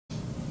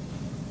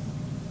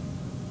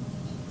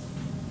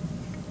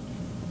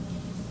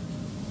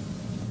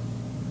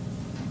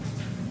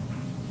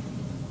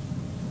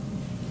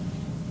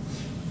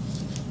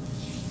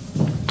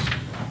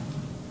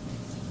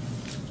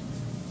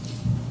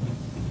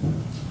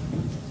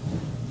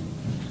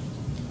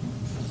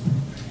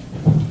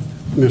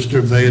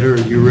Mr. Vader, are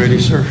you ready,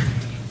 sir?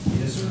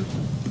 Yes, sir.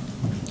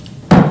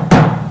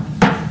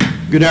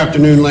 Good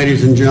afternoon,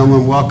 ladies and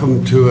gentlemen.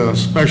 Welcome to a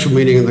special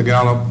meeting of the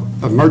Gallup,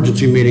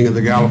 emergency meeting of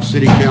the Gallup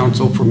City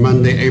Council for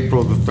Monday,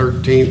 April the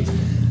 13th,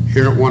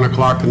 here at 1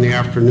 o'clock in the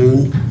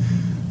afternoon.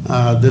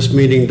 This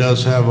meeting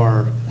does have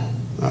our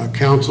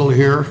council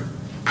here,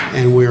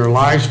 and we are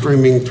live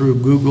streaming through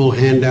Google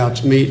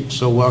Handouts Meet,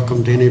 so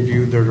welcome to any of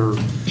you that are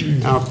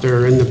out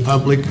there in the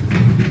public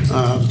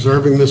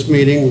observing this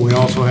meeting. We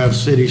also have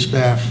city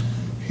staff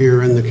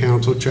here in the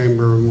council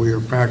chamber, and we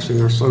are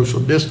practicing our social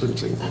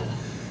distancing.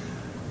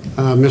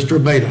 Mr.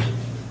 Abeyta.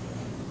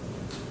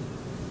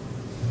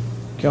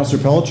 Councilor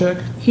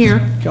Pelichek?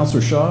 Here.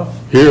 Councilor Schaaf?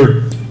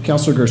 Here.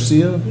 Councilor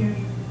Garcia? Here.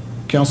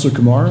 Councilor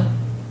Kamara?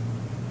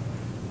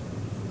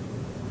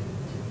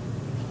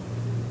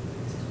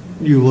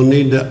 You will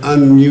need to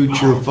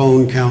unmute your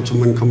phone,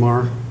 Councilman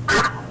Kamar.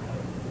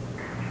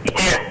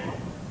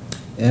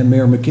 And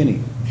Mayor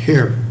McKinney?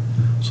 Here.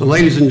 So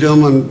ladies and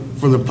gentlemen,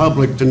 for the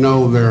public to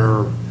know,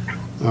 there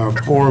are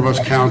 4 of us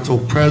council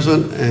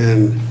present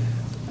and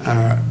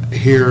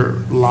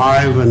here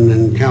live, and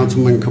then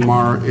Councilman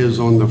Kamar is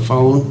on the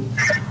phone.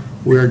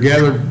 We are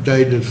gathered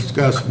today to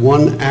discuss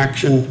one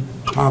action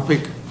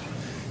topic.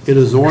 It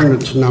is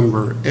ordinance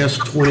number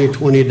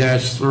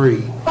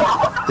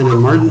S2020-3, an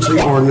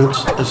emergency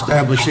ordinance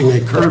establishing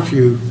a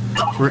curfew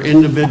for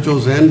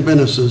individuals and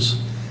businesses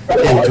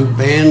and to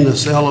ban the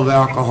sale of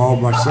alcohol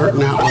by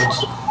certain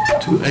outlets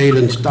to aid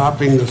in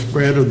stopping the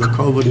spread of the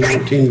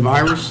COVID-19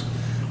 virus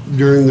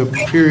during the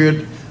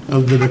period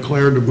of the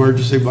declared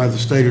emergency by the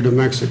state of New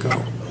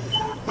Mexico.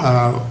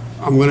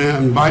 I'm going to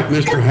invite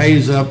Mr.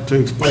 Hayes up to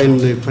explain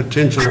the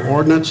potential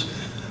ordinance.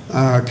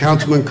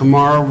 Councilman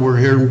Kamara, we're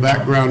hearing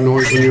background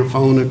noise on your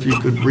phone. If you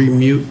could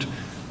remute,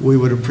 we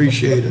would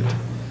appreciate it.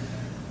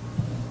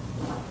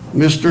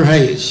 Mr.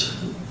 Hayes,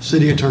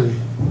 City Attorney.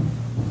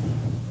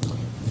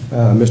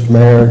 Mr.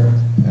 Mayor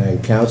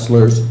and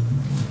councilors,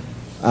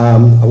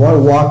 I want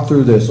to walk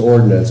through this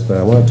ordinance, but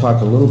I want to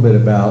talk a little bit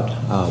about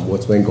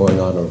what's been going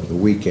on over the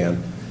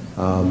weekend.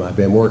 I've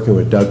been working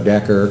with Doug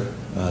Decker,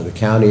 the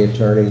county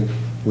attorney.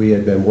 We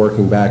had been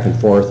working back and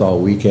forth all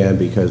weekend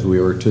because we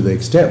were, to the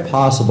extent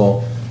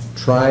possible,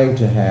 trying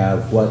to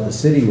have what the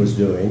city was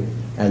doing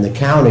and the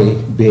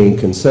county being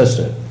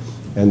consistent.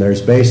 And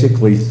there's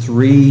basically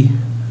 3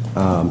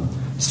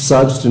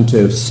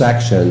 substantive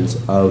sections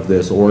of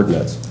this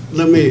ordinance.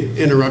 Let me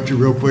interrupt you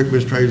real quick,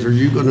 Mr. Hayes. Are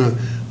you going to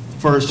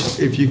first,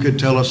 if you could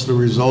tell us the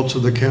results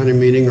of the county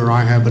meeting, or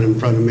I have it in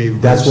front of me?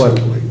 That's what,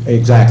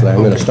 exactly. I'm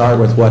going to start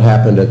with what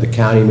happened at the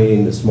county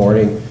meeting this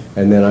morning,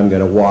 and then I'm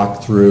going to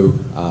walk through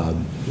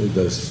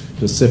the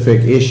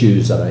specific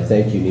issues that I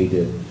think you need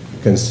to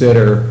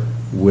consider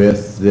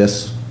with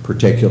this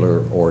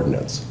particular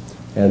ordinance.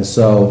 And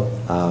so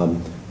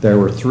there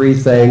were 3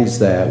 things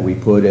that we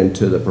put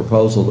into the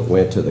proposal that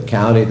went to the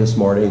county this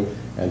morning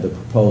and the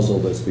proposal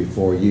that's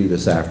before you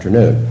this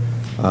afternoon.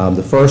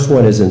 The first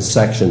one is in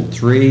section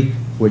 3,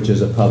 which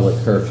is a public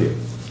curfew.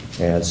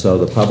 And so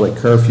the public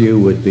curfew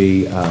would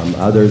be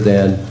other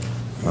than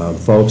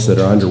folks that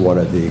are under one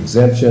of the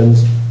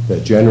exemptions,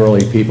 that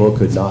generally people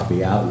could not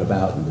be out and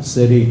about in the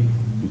city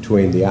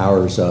between the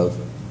hours of.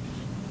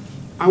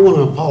 I want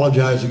to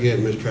apologize again,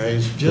 Mr.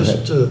 Hayes,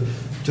 just to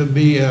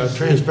be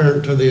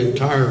transparent to the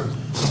entire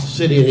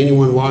city and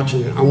anyone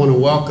watching it. I want to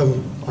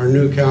welcome our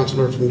new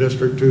councilor from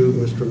District 2,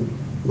 Mr.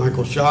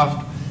 Michael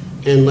Schaaf,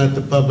 and let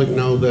the public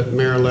know that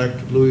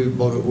Mayor-elect Louis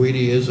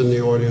Bonaguidi is in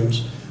the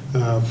audience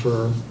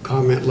for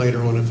comment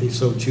later on if he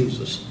so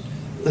chooses.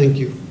 Thank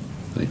you.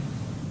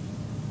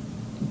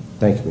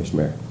 Thank you, Mr.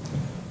 Mayor.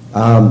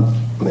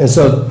 And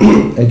so,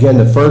 again,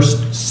 the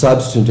first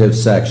substantive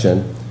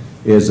section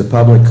is a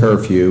public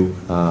curfew,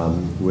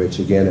 which,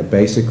 again, it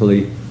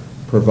basically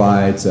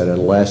provides that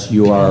unless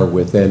you are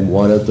within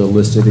one of the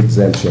listed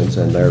exemptions,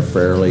 and they're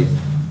fairly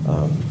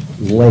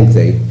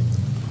lengthy,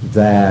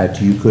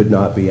 that you could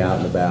not be out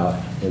and about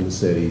in the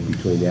city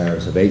between the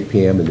hours of 8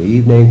 p.m. in the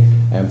evening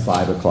and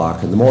 5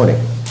 o'clock in the morning.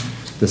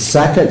 The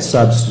second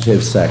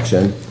substantive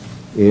section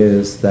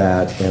is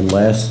that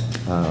unless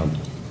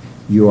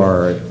you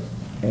are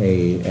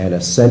an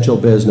essential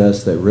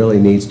business that really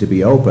needs to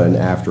be open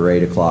after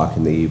 8 o'clock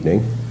in the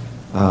evening,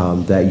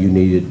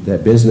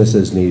 that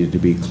businesses needed to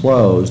be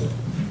closed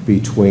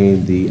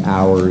between the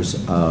hours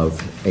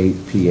of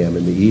 8 p.m.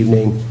 in the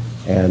evening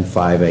and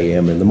 5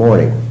 a.m. in the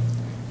morning.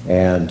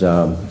 And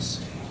we'll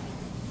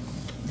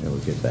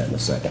get that in a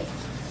second.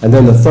 And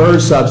then the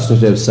third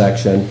substantive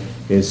section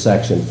is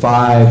section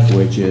 5,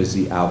 which is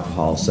the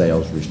alcohol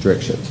sales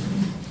restriction.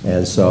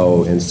 And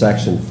so in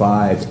section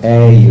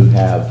 5A, you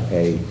have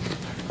a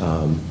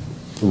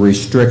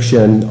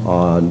restriction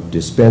on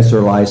dispenser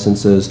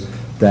licenses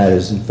that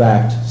is in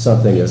fact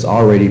something that's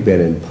already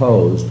been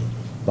imposed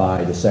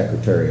by the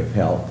Secretary of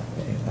Health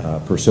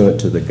pursuant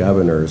to the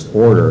governor's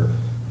order,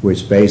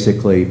 which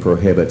basically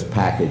prohibits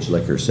packaged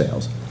liquor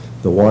sales.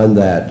 The one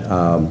that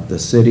the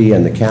city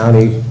and the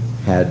county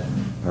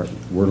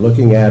were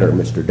looking at, or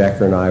Mr.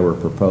 Decker and I were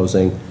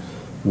proposing,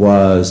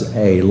 was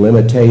a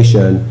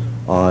limitation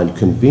on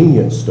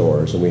convenience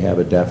stores, and we have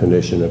a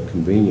definition of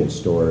convenience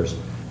stores.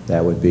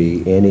 That would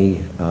be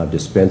any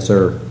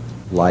dispenser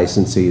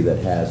licensee that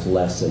has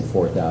less than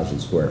 4,000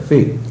 square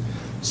feet.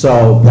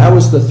 So that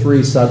was the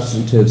three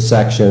substantive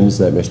sections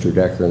that Mr.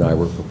 Decker and I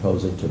were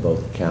proposing to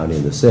both the county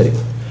and the city.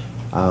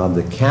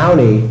 The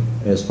county,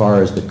 as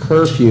far as the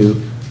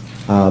curfew,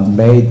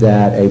 made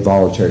that a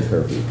voluntary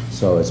curfew.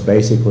 So it's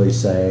basically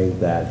saying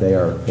that they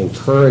are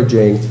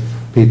encouraging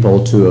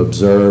people to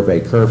observe a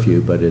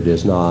curfew, but it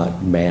is not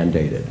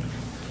mandated.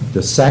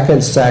 The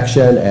second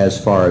section,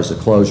 as far as the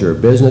closure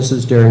of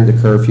businesses during the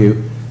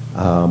curfew,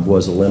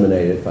 was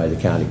eliminated by the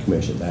county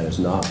commission. That is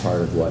not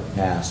part of what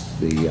passed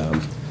the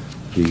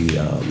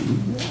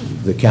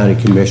county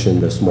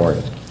commission this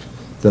morning.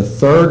 The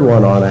third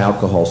one on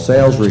alcohol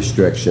sales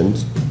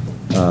restrictions,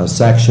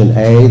 Section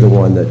A, the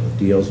one that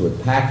deals with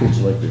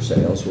packaged liquor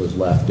sales, was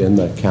left in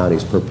the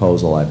county's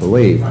proposal, I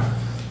believe.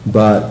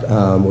 But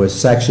with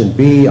Section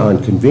B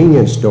on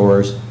convenience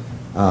stores,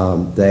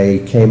 they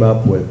came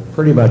up with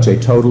pretty much a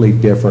totally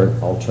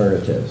different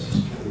alternative,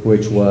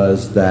 which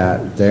was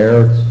that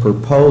their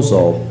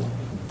proposal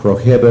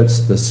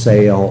prohibits the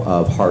sale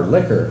of hard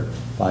liquor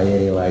by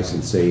any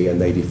licensee, and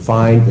they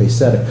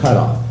set a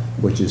cutoff,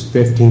 which is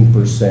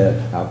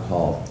 15%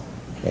 alcohol.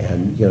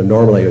 And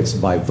normally it's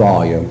by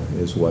volume,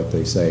 is what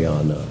they say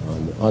on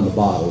the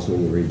bottles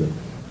when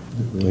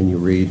you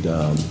read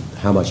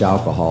how much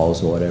alcohol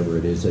is or whatever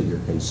it is that you're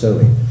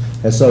consuming.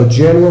 And so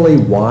generally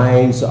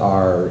wines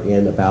are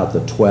in about the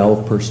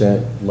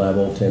 12%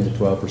 level, 10 to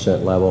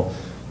 12% level.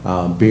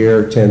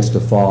 Beer tends to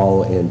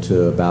fall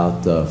into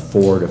about the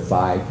 4 to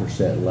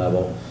 5%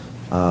 level.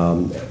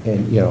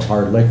 And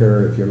hard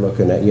liquor, if you're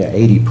looking at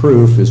 80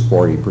 proof, is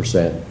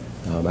 40%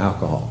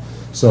 alcohol.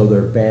 So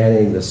they're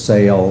banning the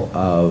sale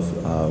of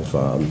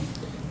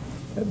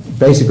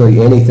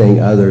basically anything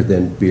other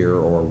than beer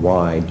or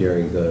wine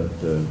during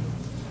the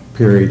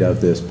period of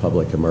this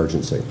public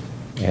emergency.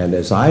 And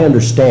as I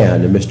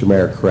understand, and Mr.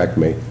 Mayor, correct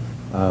me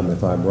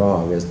if I'm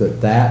wrong, is that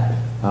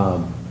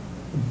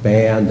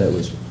ban that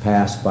was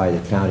passed by the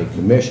county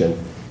commission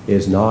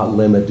is not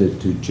limited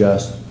to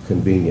just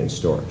convenience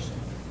stores.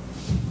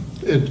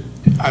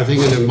 I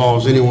think it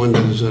involves anyone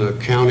that is a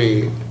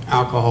county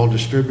alcohol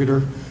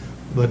distributor,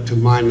 but to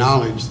my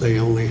knowledge, they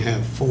only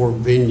have 4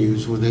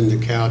 venues within the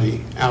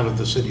county out of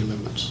the city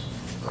limits.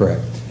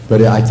 Correct.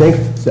 But I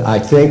think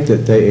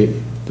that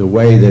the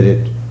way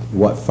that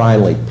what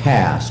finally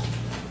passed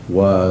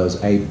was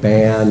a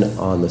ban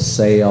on the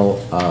sale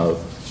of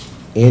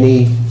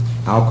any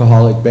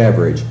alcoholic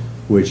beverage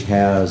which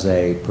has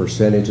a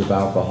percentage of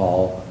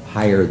alcohol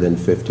higher than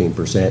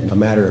 15%, no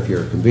matter if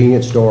you're a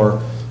convenience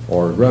store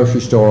or a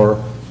grocery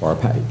store or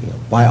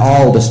by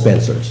all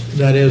dispensers.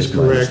 That is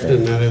correct,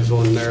 and that is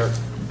on their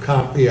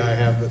copy. I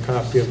have the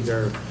copy of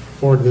their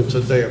ordinance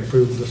that they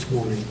approved this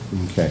morning.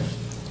 Okay.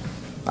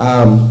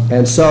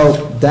 And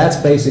so that's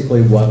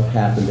basically what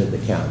happened in the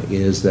county,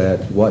 is that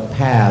what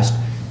passed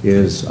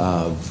is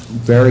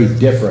very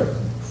different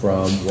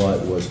from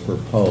what was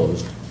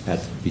proposed at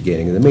the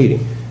beginning of the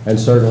meeting. And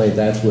certainly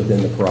that's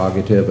within the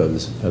prerogative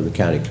of the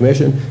county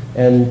commission,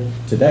 and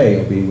today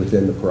it'll be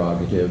within the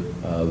prerogative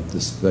of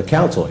the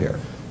council here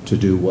to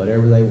do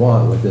whatever they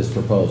want with this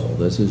proposal.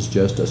 This is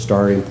just a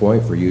starting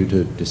point for you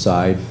to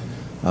decide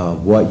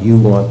what you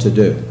want to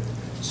do.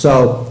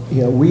 So,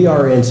 we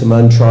are in some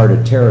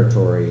uncharted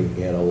territory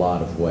in a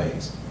lot of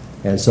ways.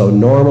 And so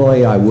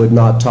normally I would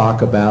not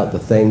talk about the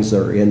things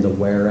that are in the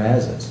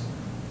whereases,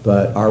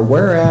 but our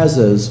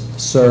whereases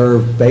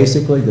serve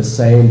basically the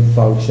same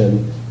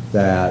function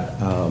that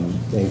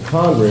in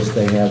Congress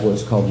they have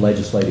what's called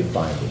legislative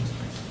findings,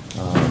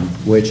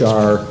 which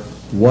are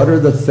what are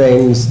the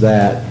things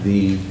that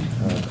the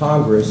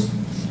Congress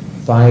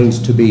finds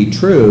to be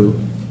true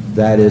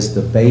that is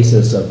the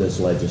basis of this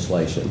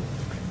legislation.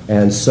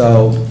 And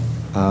so,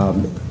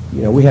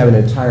 we have an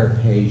entire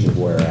page of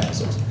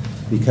whereases,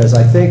 because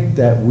I think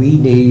that we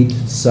need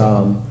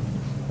some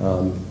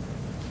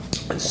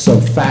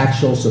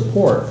factual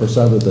support for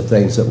some of the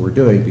things that we're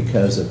doing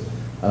because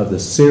of the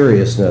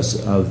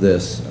seriousness of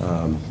this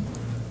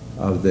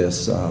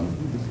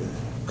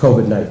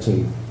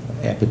COVID-19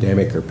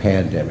 epidemic or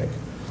pandemic.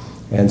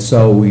 And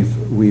so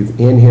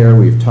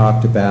we've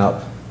talked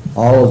about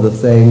all of the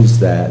things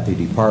that the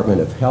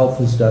Department of Health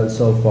has done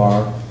so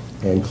far,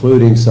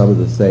 including some of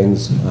the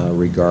things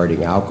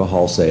regarding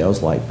alcohol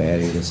sales, like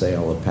banning the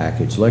sale of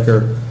packaged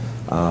liquor.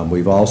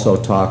 We've also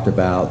talked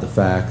about the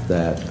fact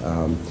that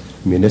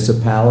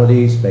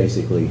municipalities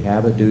basically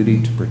have a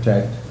duty to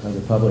protect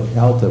the public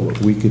health, and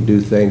we could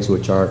do things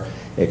which are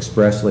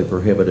expressly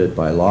prohibited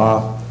by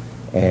law,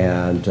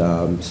 and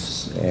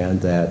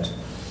that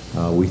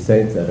we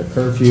think that a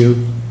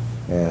curfew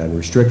and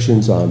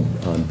restrictions on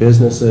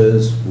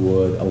businesses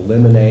would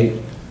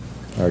eliminate,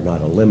 or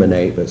not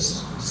eliminate, but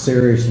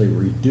seriously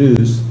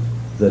reduce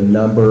the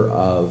number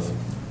of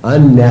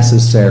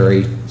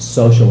unnecessary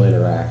social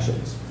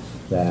interactions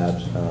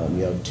that,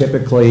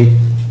 typically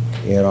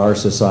in our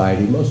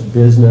society, most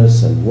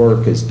business and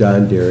work is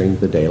done during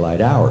the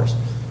daylight hours.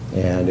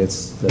 And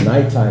it's the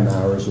nighttime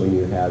hours when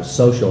you have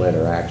social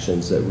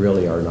interactions that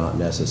really are not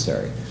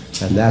necessary.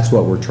 And that's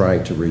what we're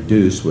trying to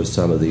reduce with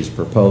some of these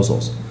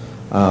proposals.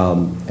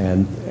 And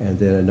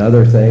then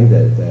another thing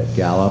that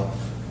Gallup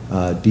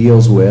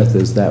deals with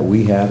is that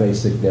we have a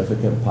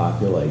significant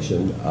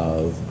population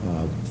of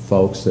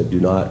folks that do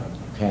not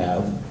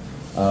have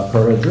a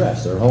permanent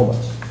address. They're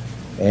homeless.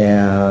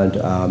 And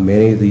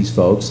many of these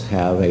folks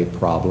have a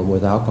problem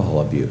with alcohol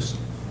abuse.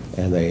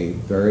 And they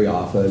very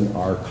often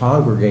are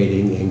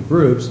congregating in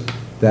groups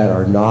that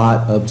are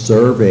not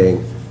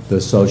observing the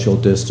social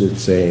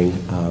distancing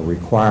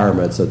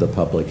requirements of the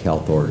public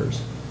health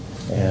orders.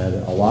 And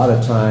a lot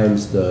of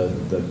times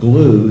the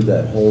glue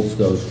that holds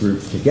those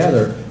groups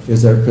together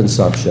is their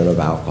consumption of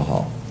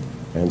alcohol.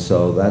 And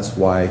so that's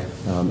why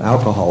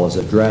alcohol is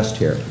addressed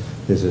here.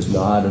 This is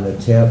not an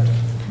attempt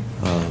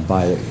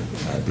by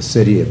the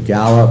City of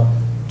Gallup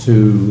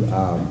to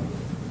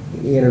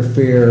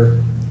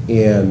interfere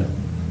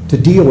to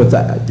deal with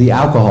the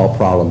alcohol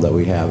problem that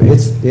we have.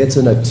 It's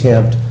an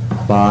attempt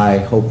by,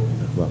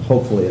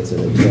 hopefully it's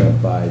an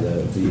attempt by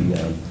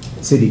the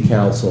City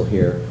Council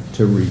here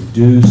to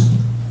reduce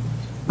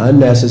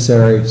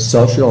unnecessary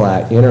social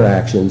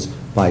interactions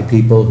by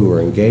people who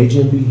are engaged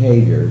in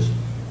behaviors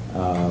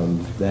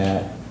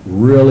that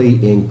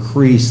really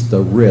increase the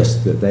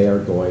risk that they are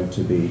going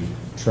to be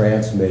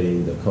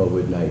transmitting the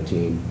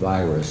COVID-19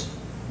 virus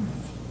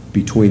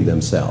between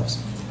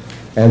themselves.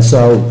 And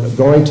so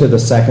going to the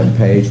second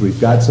page, we've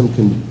got some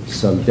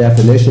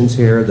definitions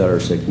here that are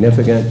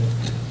significant.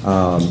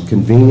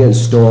 Convenience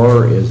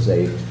store is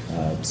a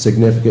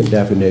significant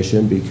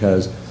definition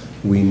because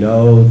we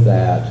know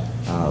that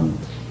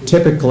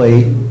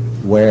typically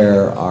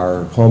where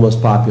our homeless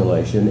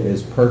population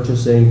is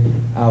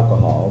purchasing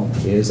alcohol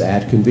is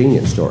at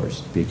convenience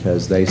stores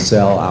because they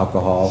sell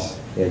alcohol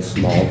in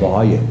small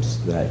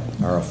volumes that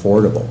are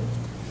affordable.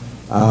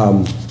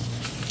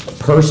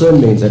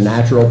 Person means a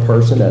natural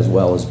person as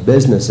well as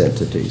business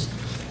entities.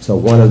 So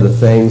one of the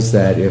things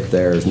that if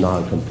there's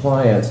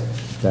non-compliance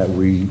that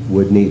we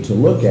would need to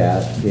look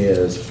at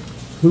is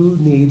who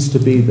needs to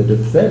be the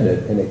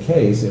defendant in a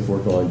case if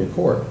we're going to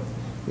court.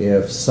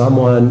 If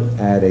someone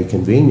at a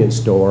convenience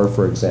store,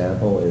 for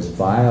example, is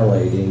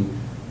violating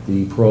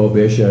the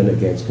prohibition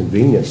against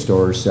convenience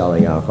stores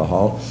selling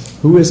alcohol,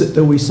 who is it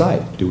that we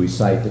cite? Do we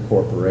cite the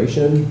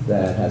corporation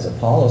that has a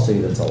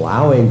policy that's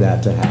allowing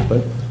that to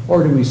happen,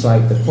 or do we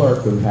cite the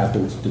clerk who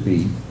happens to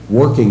be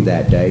working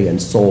that day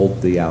and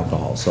sold the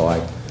alcohol? So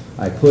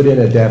I put in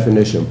a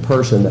definition of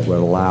person that would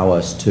allow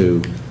us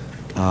to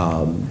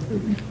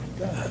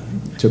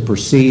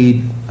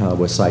proceed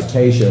with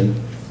citation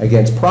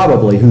against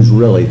probably who's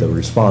really the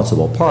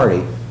responsible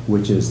party,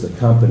 which is the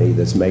company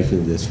that's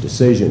making this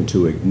decision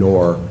to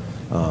ignore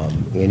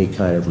any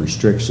kind of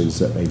restrictions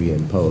that may be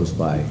imposed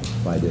by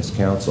this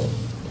council.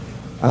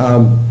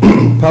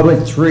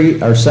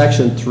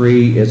 Section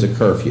 3 is a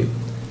curfew.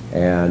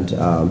 And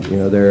you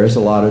know, there is a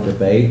lot of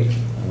debate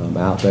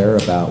out there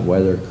about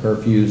whether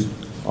curfews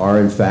are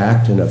in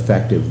fact an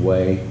effective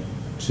way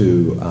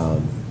to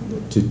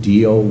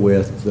deal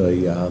with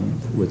the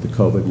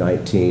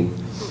COVID-19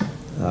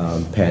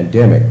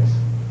 pandemic.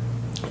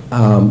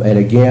 And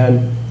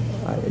again,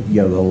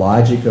 you know, the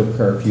logic of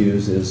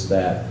curfews is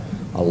that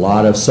a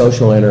lot of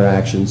social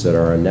interactions that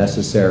are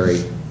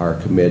unnecessary are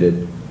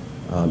committed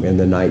in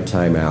the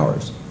nighttime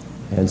hours.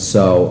 And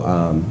so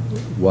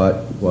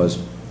what was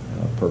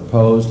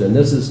proposed, and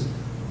this is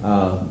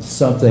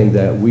something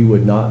that we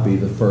would not be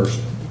the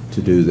first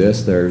to do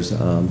this. There's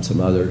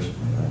some other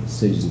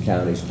cities and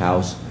counties.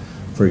 House,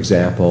 for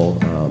example,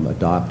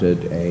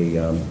 adopted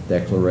a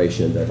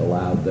declaration that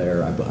allowed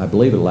I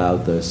believe it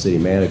allowed the city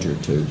manager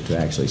to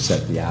actually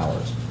set the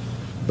hours.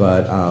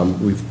 But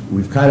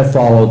we've kind of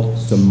followed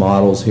some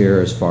models here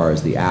as far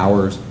as the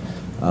hours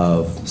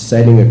of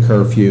setting a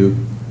curfew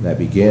that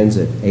begins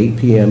at 8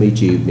 p.m.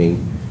 each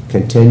evening,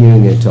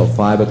 continuing until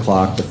 5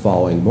 o'clock the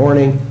following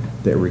morning,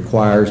 that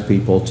requires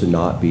people to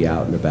not be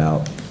out and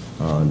about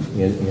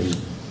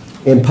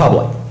in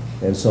public.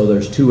 And so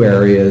there's two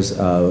areas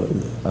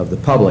of the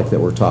public that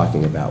we're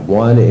talking about.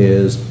 One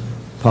is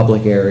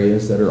public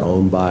areas that are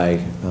owned by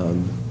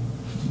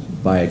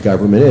a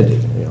government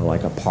entity, you know,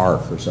 like a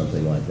park or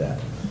something like that.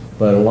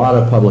 But a lot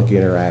of public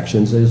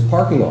interactions is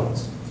parking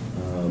lots.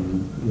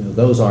 You know,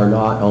 those are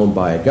not owned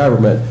by a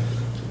government,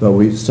 but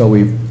we've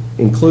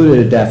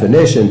included a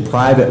definition: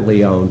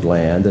 privately owned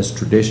land that's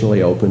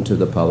traditionally open to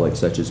the public,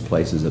 such as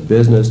places of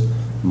business,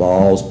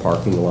 malls,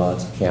 parking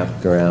lots,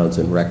 campgrounds,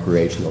 and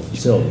recreational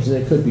facilities.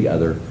 And it could be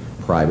other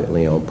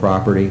privately owned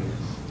property.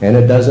 And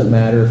it doesn't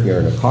matter if you're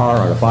in a car,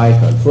 on a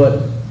bike, on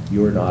foot,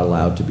 you are not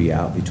allowed to be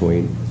out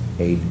between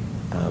 8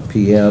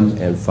 p.m.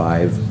 and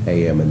 5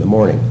 a.m. in the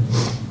morning.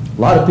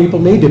 A lot of people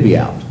need to be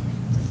out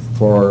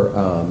for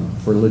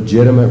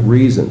legitimate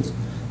reasons.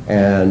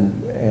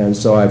 And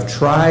so I've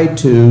tried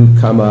to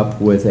come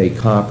up with a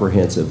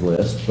comprehensive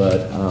list,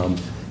 but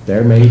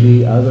there may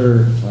be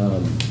other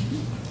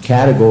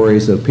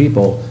categories of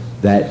people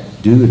that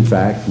do in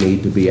fact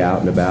need to be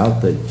out and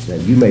about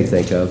that you may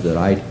think of that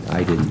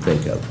I didn't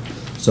think of.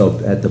 So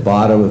at the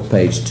bottom of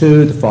page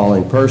 2, the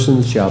following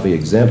persons shall be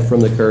exempt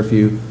from the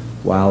curfew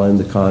while in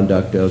the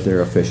conduct of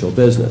their official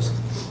business.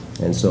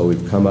 And so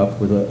we've come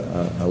up with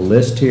a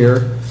list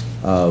here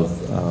of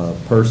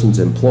persons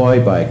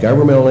employed by a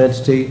governmental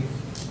entity.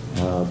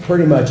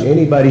 Pretty much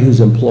anybody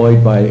who's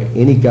employed by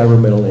any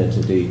governmental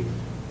entity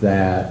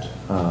that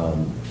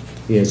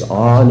is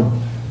on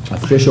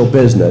official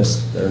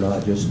business, they're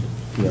not just,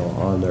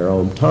 on their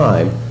own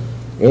time.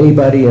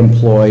 Anybody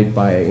employed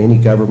by any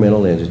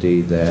governmental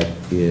entity that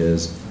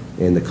is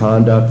in the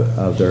conduct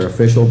of their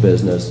official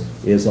business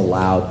is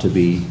allowed to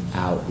be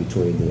out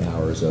between the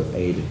hours of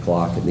 8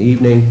 o'clock in the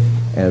evening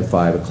and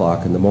 5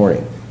 o'clock in the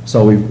morning.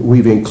 So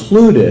we've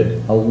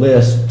included a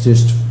list,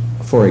 just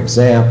for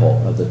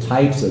example, of the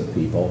types of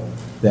people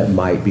that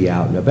might be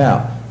out and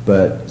about.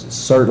 But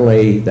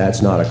certainly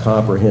that's not a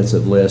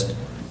comprehensive list.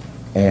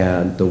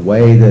 And the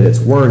way that it's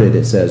worded,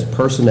 it says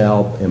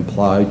personnel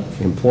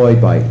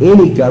employed by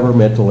any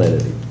governmental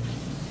entity.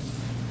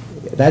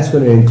 That's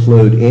going to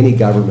include any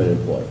government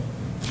employee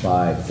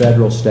by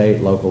federal,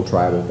 state, local,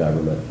 tribal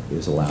government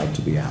is allowed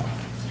to be out.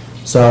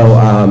 So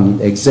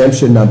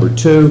exemption number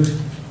 2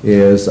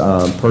 is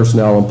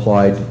personnel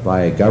employed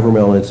by a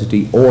governmental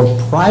entity or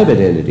private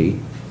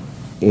entity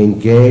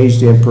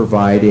engaged in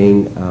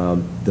providing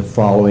the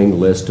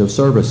following list of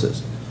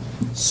services.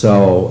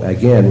 So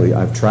again,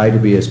 I've tried to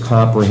be as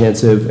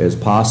comprehensive as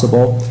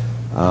possible,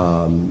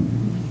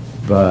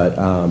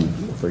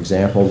 for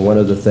example, one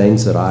of the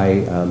things that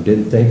I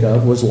didn't think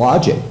of was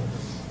lodging.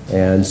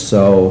 And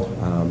so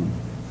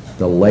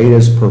the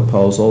latest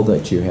proposal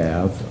that you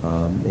have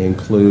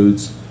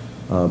includes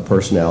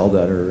personnel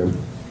that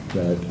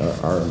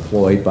are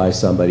employed by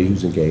somebody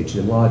who's engaged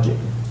in lodging.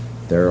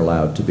 They're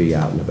allowed to be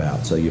out and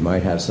about. So you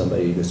might have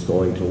somebody that's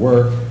going to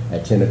work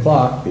at 10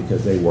 o'clock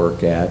because they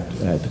work at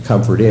the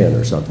Comfort Inn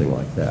or something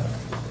like that.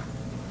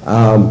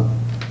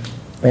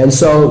 And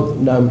so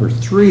number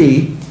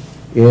 3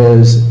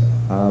 is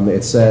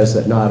it says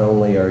that not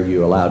only are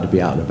you allowed to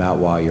be out and about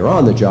while you're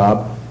on the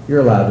job,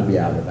 you're allowed to be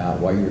out and about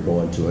while you're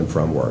going to and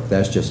from work.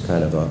 That's just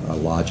kind of a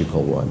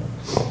logical one.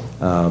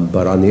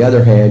 But on the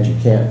other hand, you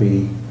can't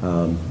be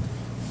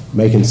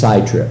making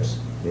side trips.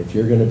 If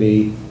you're going to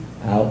be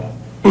out,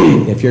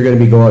 if you're going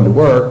to be going to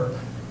work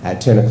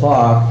at 10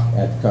 o'clock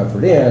at the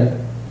Comfort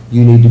Inn,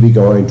 you need to be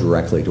going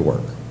directly to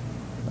work.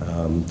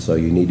 So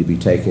you need to be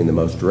taking the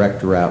most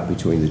direct route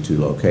between the 2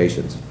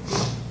 locations.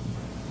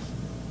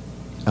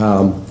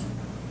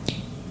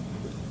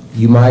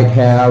 You might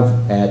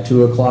have at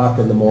 2 o'clock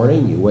in the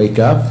morning, you wake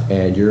up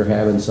and you're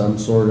having some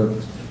sort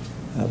of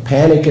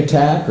panic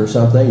attack or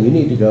something. You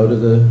need to go to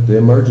the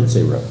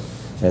emergency room.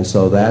 And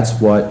so that's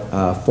what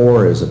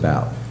 4 is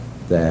about.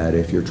 That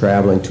if you're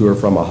traveling to or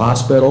from a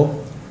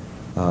hospital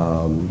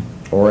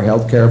or a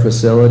healthcare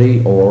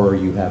facility, or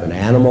you have an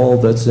animal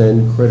that's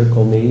in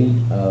critical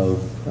need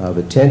of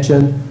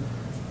attention,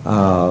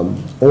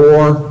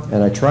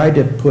 and I tried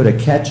to put a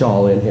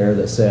catch-all in here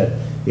that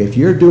said, if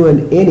you're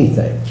doing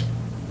anything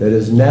that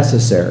is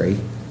necessary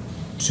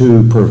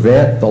to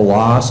prevent the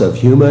loss of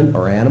human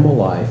or animal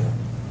life,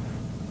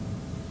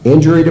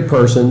 injury to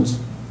persons,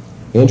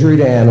 injury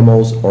to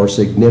animals, or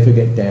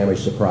significant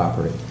damage to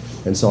property.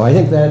 And so I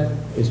think that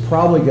is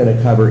probably going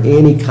to cover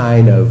any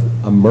kind of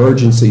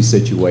emergency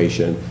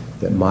situation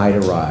that might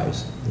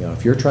arise.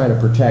 If you're trying to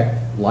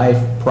protect life,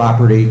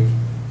 property,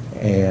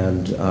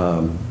 and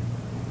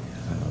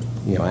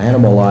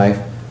animal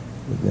life,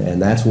 and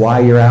that's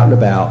why you're out and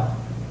about,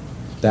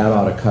 that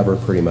ought to cover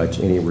pretty much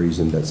any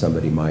reason that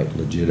somebody might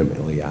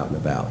legitimately out and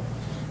about.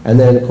 And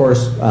then, of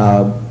course,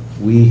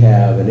 we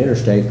have an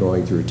interstate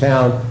going through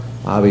town.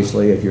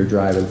 Obviously, if you're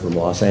driving from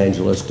Los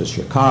Angeles to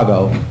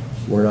Chicago,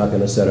 we're not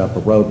going to set up a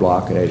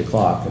roadblock at 8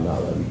 o'clock and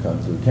not let you come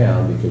through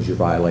town because you're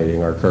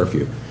violating our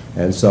curfew.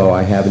 And so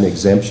I have an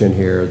exemption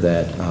here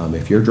that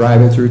if you're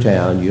driving through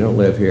town, you don't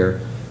live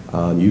here,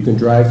 you can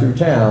drive through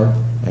town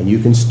and you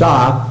can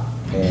stop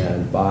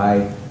and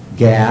buy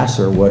gas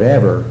or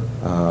whatever,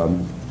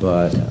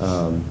 but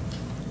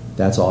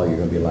that's all you're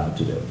going to be allowed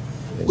to do.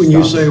 When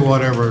you say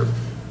whatever,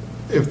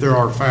 if there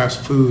are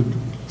fast food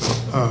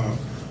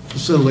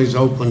facilities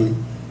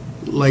open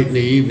late in the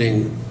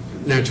evening,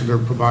 naturally they're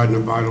providing a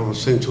vital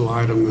essential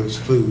item as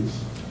food.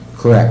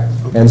 Correct.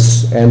 Okay.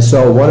 And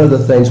so one of the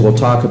things we'll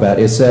talk about,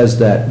 it says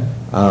that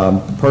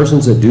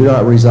persons that do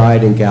not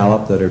reside in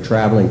Gallup that are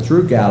traveling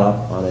through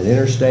Gallup on an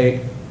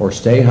interstate or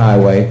state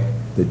highway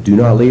that do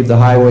not leave the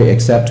highway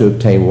except to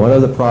obtain one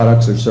of the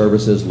products or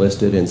services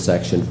listed in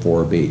section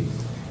 4B.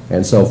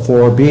 And so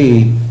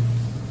 4B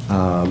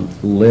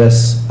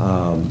lists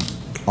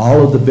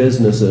all of the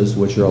businesses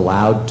which are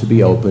allowed to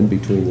be open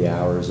between the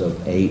hours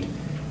of 8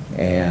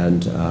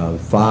 and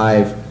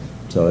 5.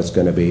 So it's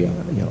going to be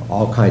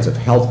all kinds of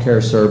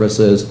healthcare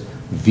services,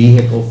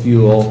 vehicle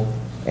fuel,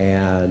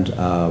 and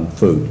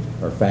food,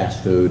 or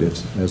fast food,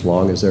 as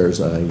long as there's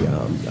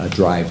a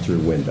drive-through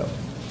window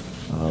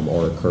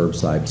or a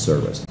curbside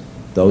service.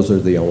 Those are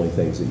the only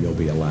things that you'll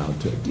be allowed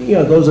to.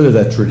 Those are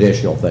the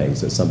traditional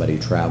things that somebody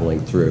traveling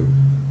through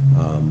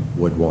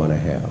would want to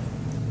have.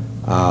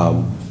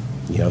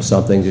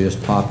 something that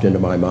just popped into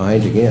my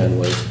mind again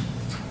was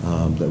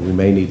that we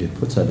may need to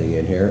put something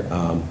in here.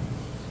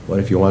 What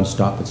if you want to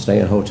stop and stay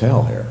in a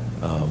hotel here?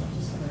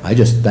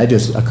 That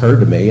just occurred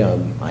to me.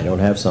 I don't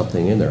have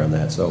something in there on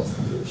that, so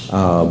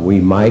we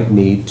might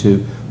need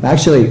to.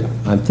 Actually,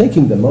 I'm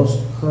thinking the most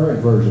current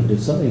version.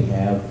 Did somebody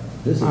have?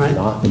 This is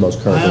not the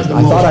most current version.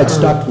 I thought I'd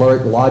stuck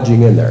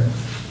lodging in there.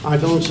 I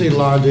don't see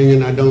lodging,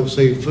 and I don't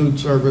see food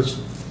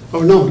service.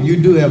 Oh, no, you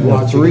do have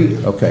lodging. Three,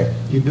 okay.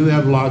 You do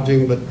have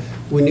lodging, but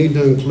we need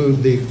to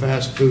include the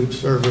fast food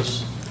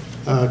service,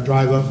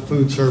 drive-up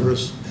food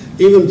service,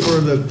 even for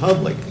the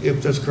public,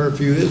 if this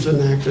curfew is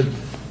enacted,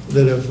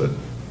 that if at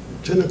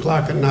 10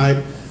 o'clock at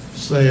night,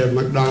 say a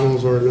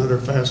McDonald's or another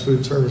fast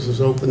food service is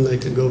open, they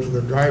could go to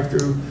the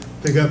drive-through,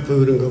 pick up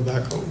food, and go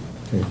back home.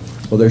 Okay.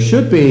 Well, there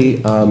should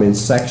be in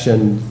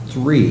section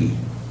 3.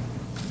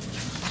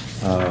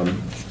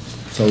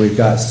 So we've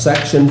got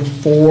section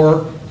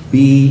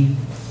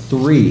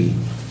 4B3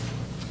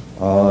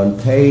 on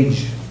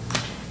page,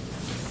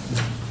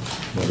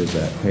 what is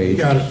that page?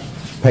 Got it.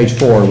 Page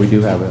 4, we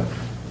do have a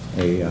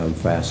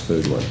fast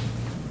food one.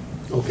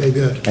 Okay,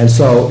 good. And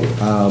so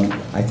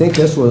I think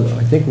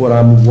what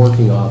I'm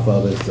working off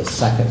of is the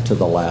second to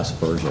the last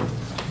version.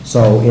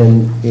 So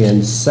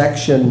in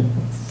section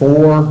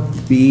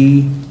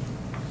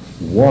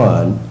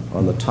 4B1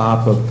 on the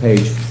top of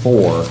page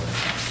 4,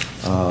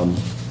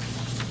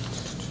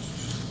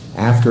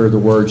 after the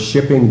word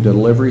shipping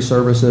delivery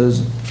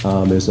services,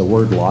 is the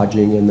word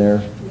lodging in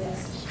there?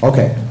 Yes.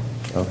 Okay,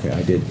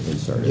 I did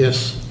insert it.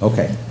 Yes.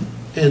 Okay,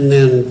 And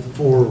then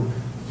for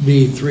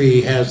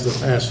B3 has the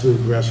fast food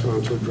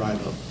restaurants or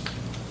drive-up.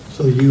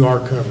 So you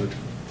are covered.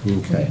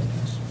 okay.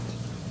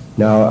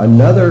 Now,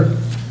 another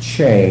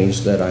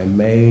change that I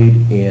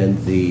made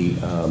in the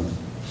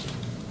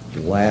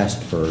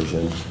last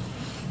version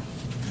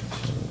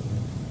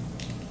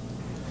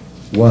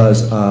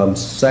was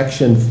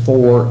section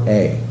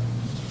 4A.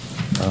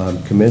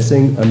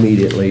 Commencing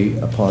immediately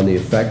upon the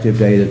effective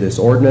date of this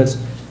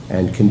ordinance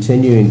and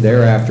continuing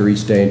thereafter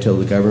each day until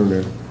the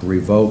governor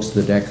revokes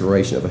the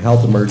declaration of a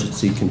health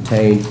emergency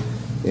contained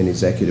in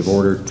Executive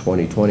Order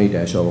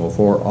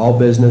 2020-004, all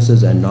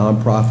businesses and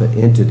nonprofit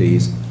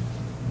entities.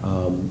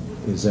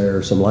 Is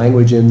there some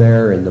language in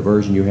there in the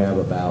version you have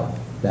about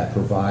that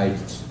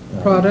provides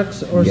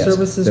products or yes,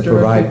 services that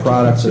directly provide to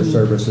products or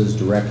consumers. services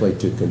directly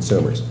to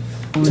consumers?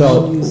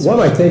 So what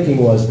my thinking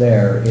was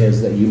there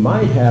is that you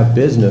might have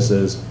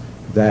businesses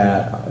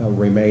that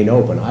remain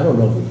open. I don't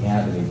know if we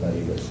have anybody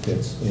that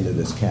fits into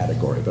this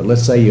category, but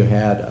let's say you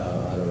had,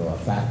 I don't know, a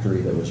factory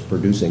that was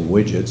producing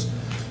widgets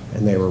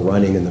and they were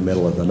running in the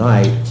middle of the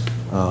night.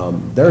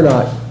 They're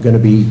not going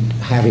to be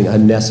having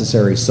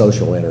unnecessary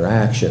social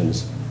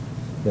interactions.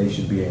 They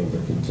should be able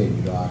to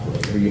continue to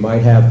operate. Or you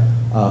might have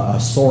a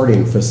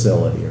sorting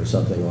facility or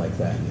something like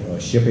that, a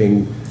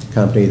shipping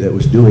company that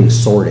was doing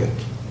sorting,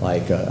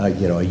 like a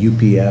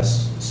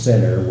UPS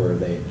center where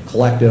they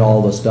collected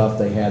all the stuff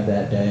they had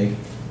that day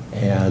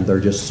and they're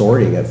just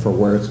sorting it for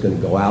where it's going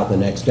to go out the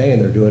next day,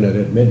 and they're doing it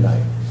at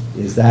midnight.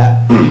 Is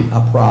that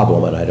a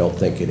problem? And I don't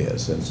think it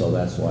is. And so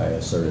that's why I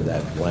asserted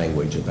that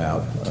language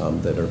about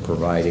that are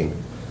providing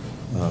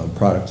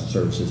products and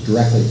services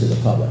directly to the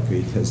public,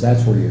 because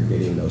that's where you're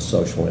getting those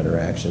social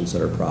interactions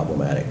that are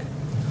problematic.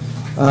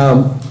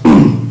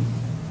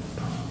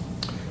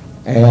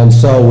 And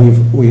so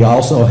we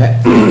also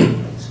have,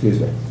 excuse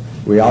me,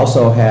 we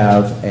also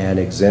have an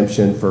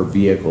exemption for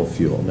vehicle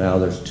fuel. Now,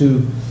 there's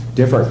two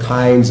different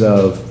kinds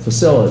of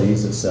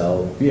facilities that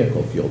sell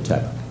vehicle fuel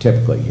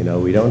typically.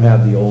 We don't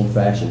have the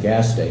old-fashioned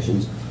gas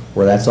stations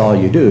where that's all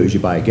you do is you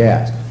buy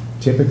gas.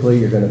 Typically,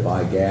 you're going to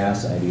buy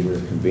gas at either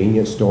a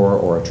convenience store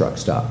or a truck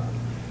stop.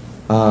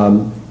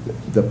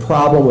 The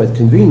problem with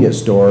convenience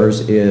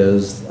stores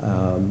is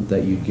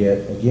that you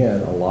get,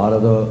 again, a lot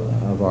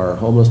of our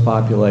homeless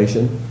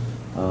population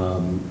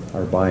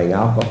are buying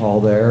alcohol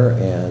there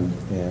and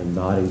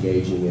not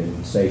engaging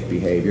in safe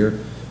behavior,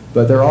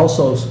 but they're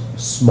also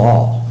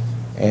small,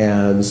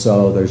 and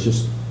so there's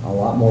just a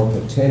lot more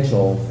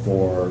potential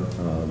for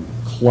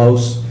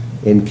close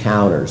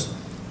encounters.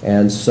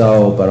 And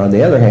so, but on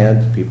the other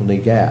hand, people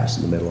need gas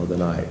in the middle of the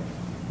night.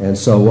 And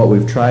so what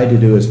we've tried to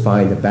do is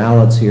find a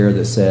balance here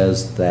that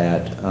says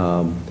that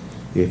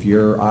if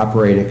you're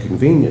operating a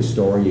convenience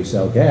store and you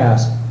sell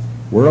gas,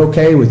 we're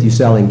okay with you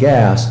selling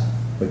gas,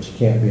 but you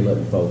can't be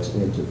letting folks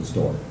into the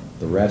store.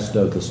 The rest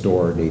of the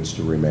store needs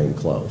to remain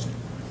closed.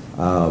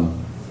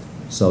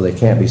 So they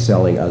can't be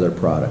selling other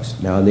products.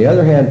 Now, on the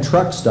other hand,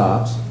 truck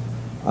stops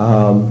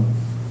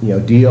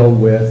deal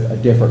with a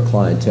different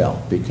clientele,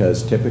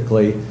 because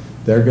typically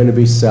they're going to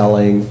be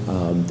selling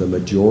the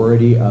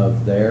majority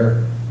of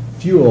their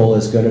fuel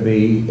is going to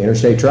be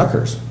interstate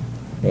truckers.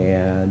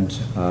 And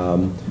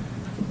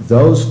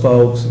those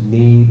folks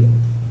need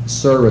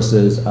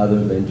services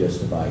other than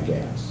just to buy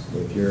gas.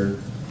 If you're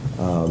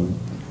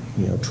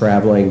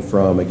traveling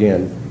from,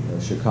 again,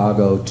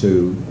 Chicago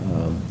to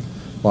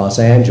Los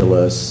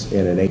Angeles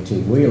in an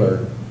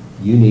 18-wheeler,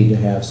 you need to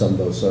have some of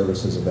those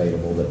services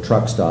available that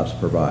truck stops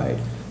provide.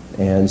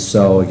 And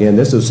so, again,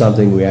 this is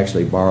something we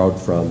actually borrowed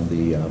from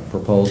the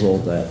proposal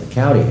that the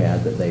county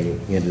had that they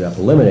ended up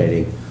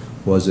eliminating,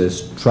 was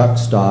this truck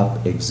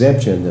stop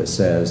exemption that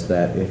says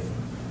that if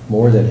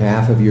more than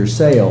half of your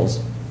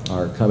sales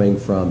are coming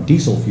from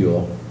diesel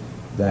fuel,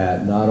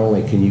 that not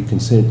only can you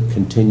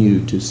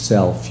continue to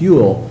sell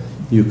fuel,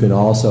 you can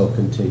also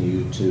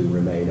continue to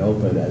remain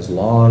open as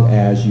long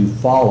as you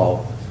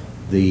follow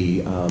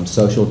the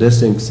social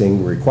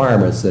distancing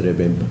requirements that have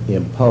been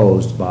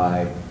imposed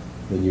by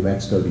the New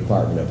Mexico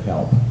Department of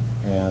Health.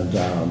 And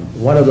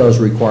one of those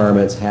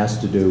requirements has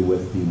to do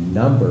with the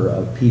number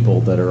of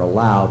people that are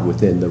allowed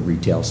within the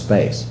retail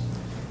space.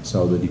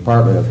 So the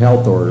Department of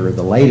Health order,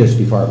 the latest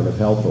Department of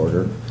Health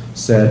order,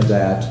 said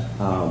that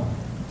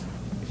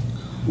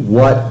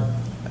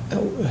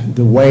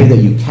the way that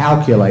you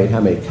calculate how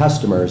many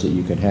customers that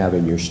you can have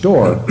in your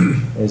store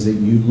is that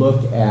you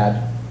look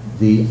at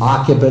the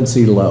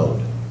occupancy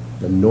load,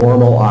 the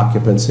normal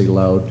occupancy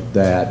load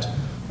that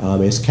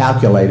is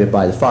calculated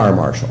by the fire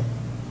marshal.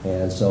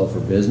 And so for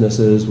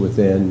businesses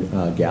within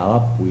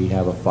Gallup, we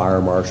have a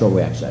fire marshal,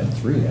 we actually have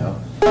 3 now,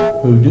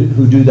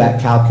 who do that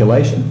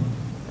calculation.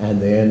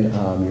 And then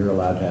you're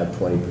allowed to have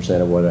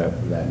 20% of whatever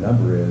that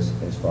number is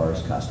as far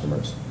as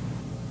customers.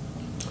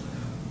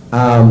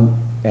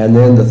 And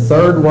then the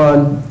third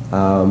one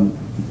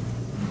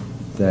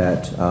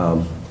that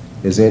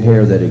is in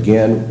here that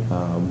again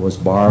was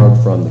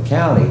borrowed from the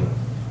county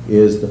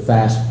is the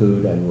fast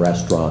food and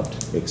restaurant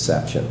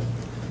exception.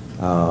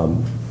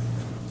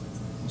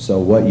 So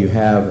what you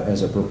have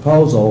as a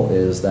proposal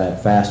is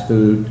that fast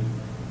food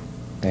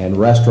and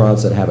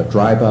restaurants that have a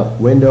drive-up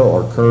window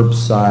or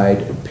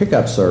curbside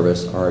pickup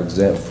service are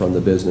exempt from the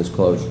business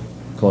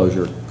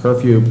closure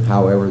curfew.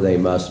 However, they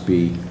must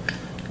be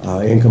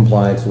in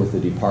compliance with the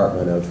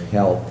Department of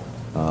Health,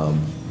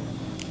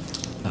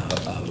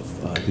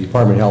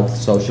 Department of Health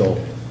social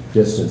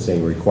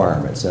distancing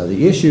requirements. Now,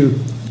 the issue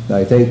that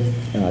I think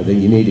that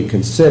you need to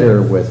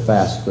consider with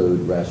fast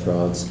food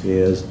restaurants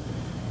is,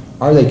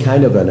 are they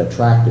kind of an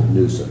attractive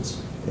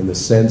nuisance in the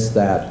sense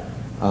that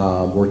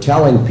we're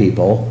telling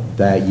people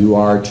that you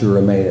are to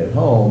remain at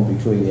home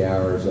between the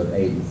hours of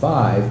 8 and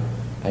 5,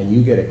 and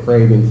you get a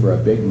craving for a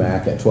Big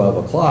Mac at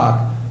 12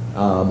 o'clock,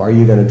 are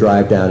you going to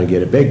drive down and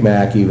get a Big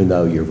Mac even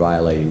though you're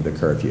violating the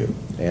curfew?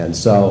 And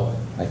so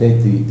I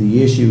think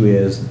the issue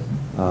is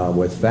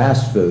with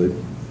fast food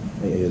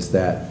is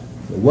that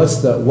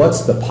what's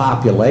the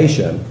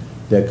population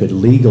that could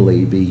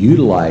legally be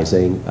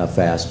utilizing a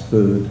fast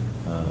food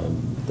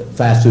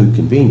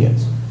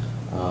convenience?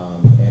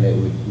 And it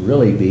would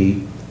really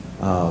be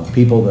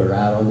people that are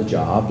out on the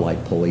job,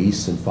 like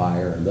police and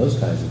fire and those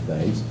kinds of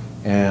things,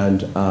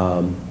 and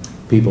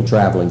people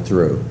traveling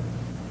through.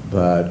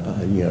 But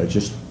you know,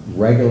 just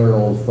regular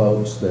old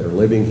folks that are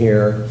living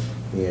here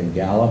in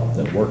Gallup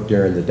that work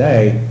during the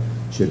day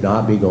should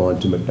not be going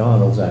to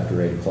McDonald's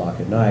after 8 o'clock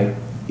at night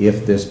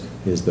if this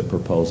is the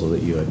proposal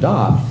that you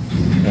adopt.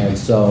 And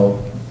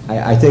so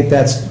I think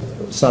that's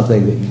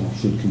something that you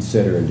should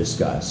consider and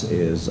discuss,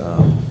 is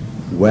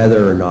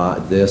whether or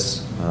not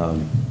this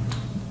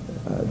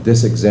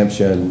this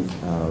exemption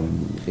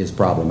is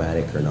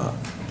problematic or not.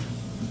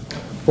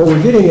 Well,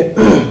 we're getting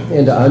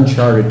into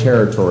uncharted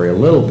territory a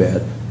little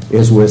bit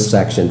is with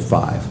Section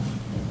 5.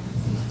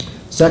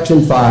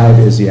 Section 5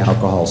 is the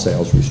alcohol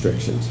sales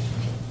restrictions.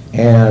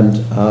 And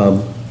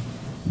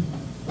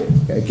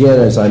again,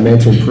 as I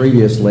mentioned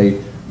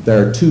previously,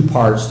 there are 2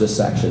 parts to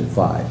Section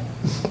 5.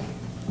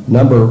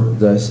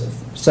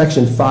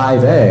 Section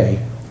 5A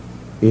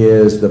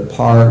is the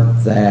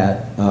part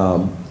that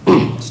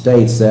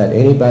states that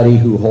anybody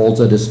who holds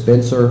a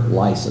dispenser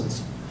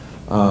license.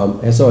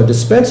 And so a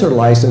dispenser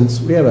license,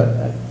 we have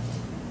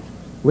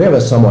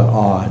a somewhat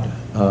odd,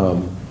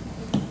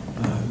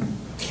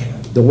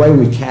 the way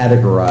we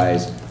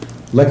categorize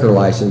liquor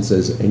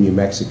licenses in New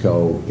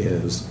Mexico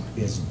is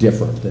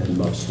different than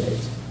most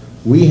states.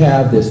 We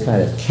have this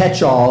kind of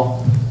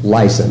catch-all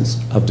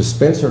license of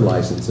dispenser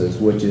licenses,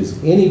 which is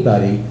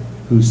anybody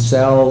who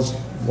sells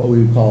what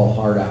we would call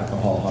hard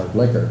alcohol, hard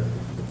liquor.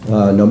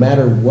 No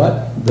matter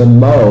what the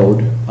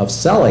mode of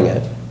selling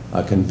it,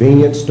 a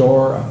convenience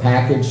store, a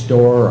package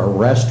store, a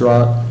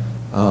restaurant,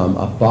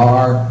 a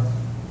bar,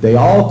 they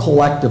all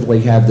collectively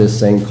have this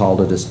thing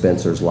called a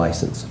dispenser's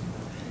license.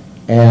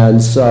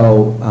 And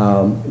so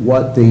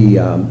what the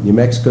New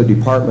Mexico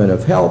Department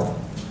of Health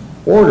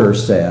order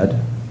said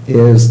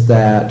is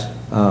that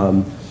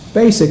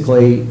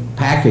basically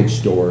package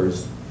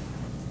stores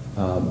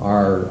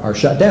are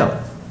shut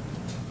down,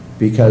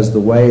 because the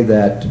way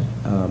that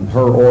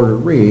her order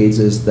reads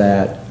is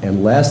that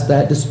unless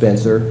that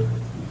dispenser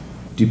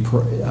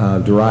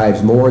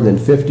derives more than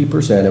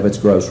 50% of its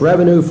gross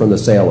revenue from the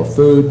sale of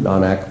food,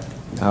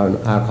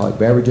 non-alcoholic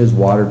beverages,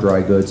 water,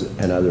 dry goods,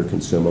 and other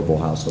consumable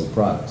household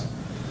products.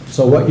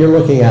 So what you're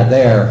looking at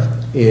there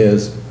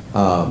is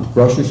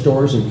grocery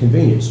stores and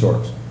convenience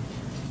stores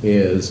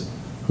is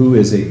who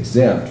is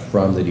exempt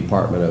from the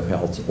Department of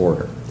Health's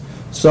order.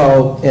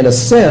 So in a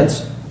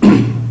sense,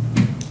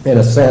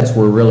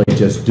 we're really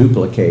just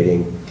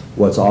duplicating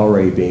what's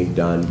already being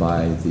done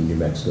by the New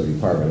Mexico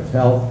Department of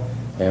Health,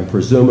 and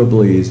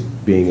presumably is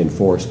being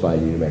enforced by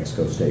the New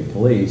Mexico State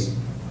Police,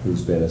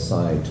 who's been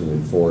assigned to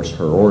enforce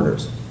her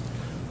orders.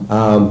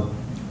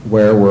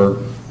 Where we're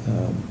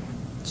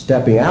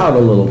stepping out a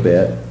little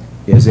bit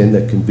is in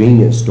the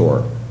convenience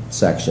store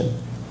section.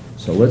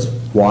 So let's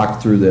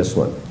walk through this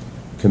one.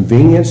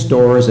 Convenience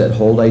stores that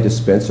hold a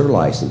dispenser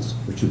license,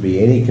 which would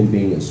be any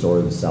convenience store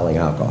that's selling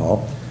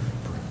alcohol,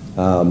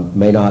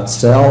 may not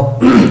sell,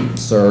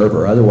 serve,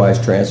 or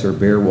otherwise transfer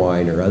beer,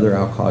 wine, or other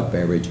alcoholic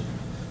beverage,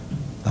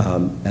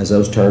 as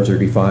those terms are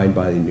defined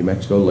by the New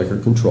Mexico Liquor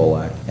Control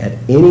Act, at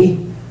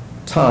any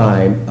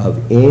time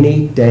of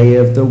any day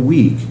of the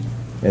week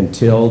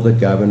until the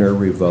governor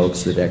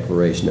revokes the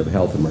declaration of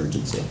health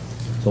emergency.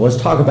 So let's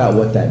talk about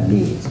what that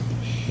means.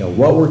 You know,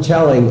 what we're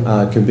telling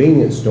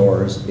convenience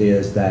stores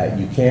is that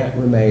you can't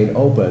remain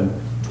open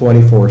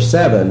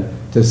 24/7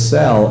 to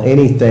sell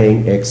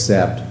anything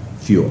except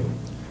fuel.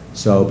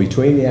 So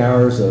between the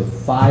hours of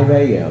 5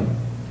 a.m.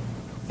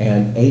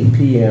 and 8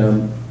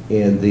 p.m.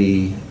 in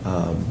the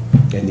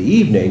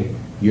evening,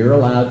 you're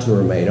allowed to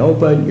remain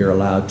open. You're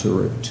allowed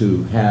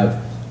to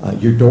have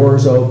your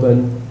doors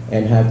open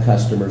and have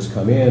customers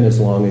come in as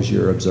long as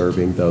you're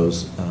observing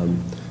those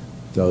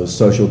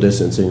social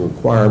distancing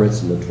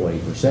requirements and the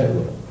 20%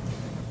 rule.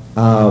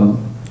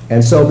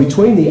 And so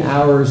between the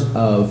hours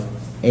of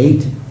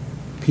 8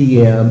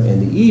 p.m. in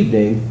the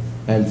evening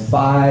and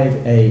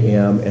 5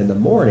 a.m. in the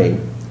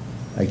morning,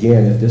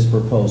 again, if this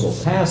proposal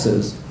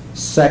passes,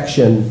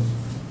 Section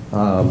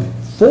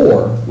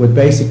 4 would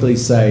basically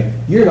say,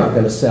 you're not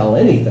going to sell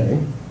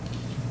anything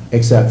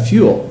except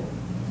fuel.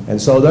 And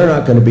so they're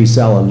not going to be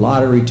selling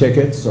lottery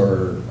tickets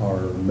or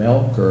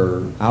milk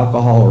or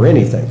alcohol or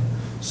anything.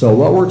 So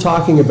what we're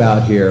talking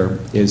about here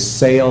is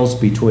sales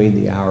between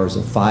the hours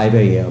of 5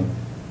 a.m.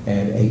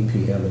 and 8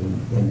 p.m.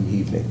 in the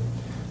evening.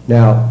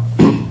 Now,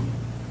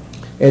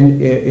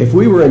 and if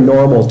we were in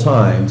normal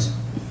times,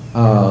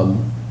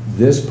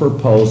 this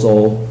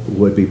proposal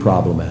would be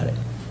problematic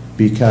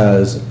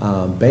because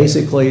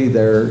basically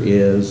there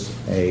is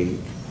a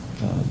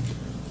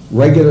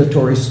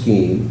regulatory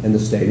scheme in the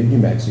state of New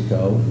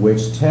Mexico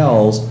which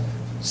tells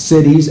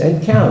cities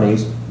and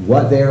counties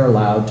what they're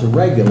allowed to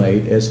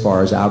regulate as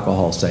far as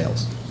alcohol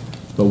sales.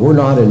 But we're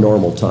not in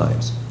normal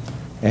times.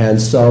 And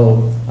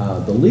so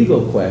the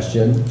legal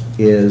question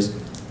is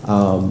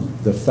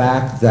the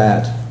fact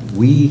that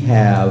we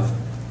have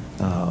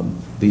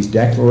these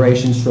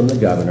declarations from the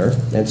governor.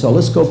 And so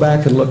let's go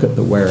back and look at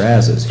the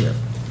whereases here,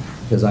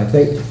 because I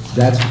think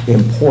that's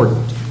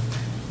important.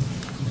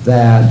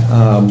 That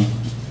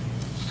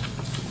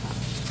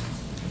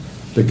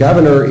the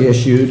governor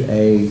issued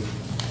an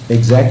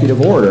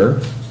executive order,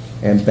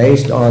 and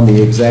based on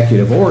the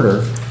executive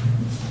order,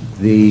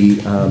 the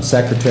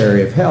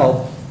Secretary of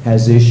Health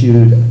has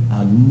issued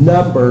a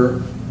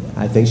number,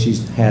 I think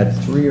she's had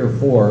 3 or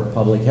 4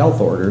 public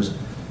health orders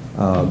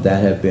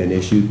that have been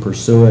issued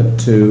pursuant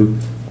to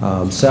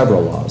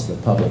several laws: the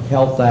Public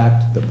Health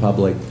Act, the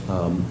Public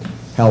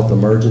Health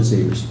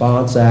Emergency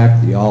Response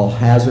Act, the All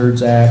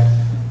Hazards Act,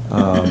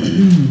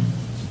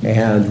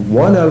 and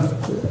one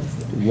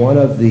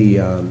of the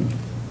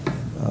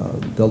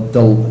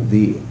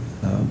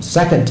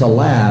second to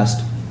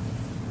last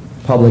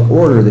public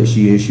order that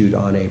she issued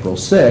on April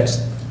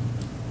 6th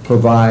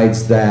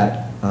provides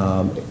that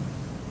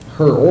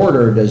her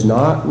order does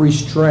not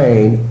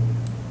restrain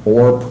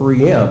or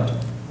preempt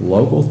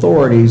local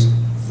authorities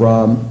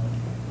from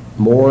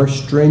more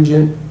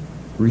stringent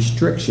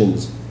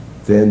restrictions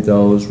than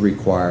those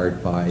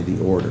required by the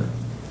order.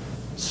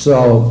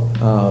 So,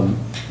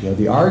 you know,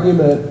 the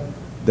argument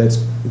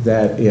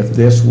that if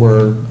this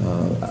were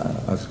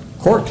a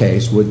court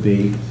case would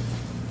be,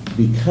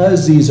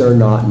 because these are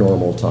not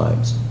normal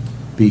times,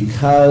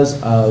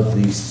 because of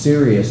the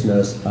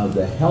seriousness of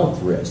the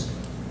health risk,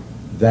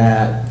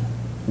 that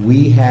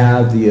we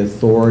have the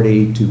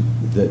authority to,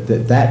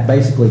 that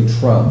basically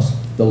trumps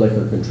the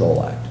Liquor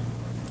Control Act.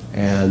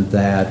 And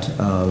that,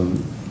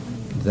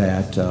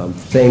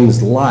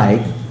 things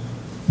like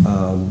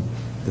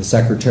the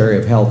Secretary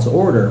of Health's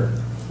order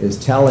is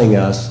telling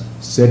us,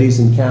 cities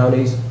and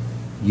counties,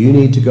 you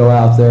need to go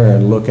out there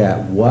and look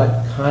at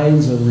what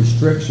kinds of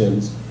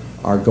restrictions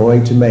are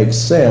going to make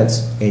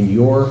sense in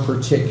your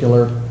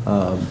particular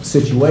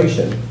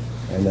situation.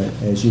 And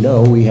as you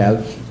know, we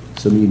have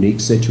some unique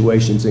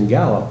situations in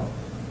Gallup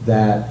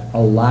that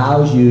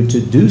allows you to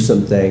do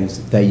some things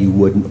that you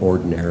wouldn't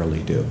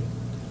ordinarily do.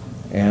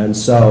 And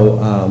so,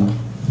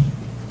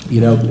 you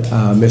know,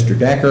 Mr.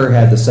 Decker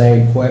had the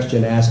same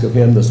question asked of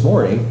him this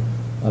morning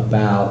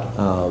about,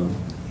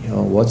 you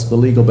know, what's the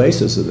legal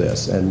basis of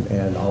this?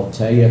 And I'll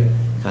tell you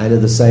kind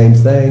of the same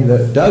thing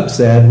that Doug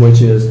said,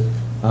 which is,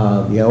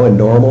 you know, in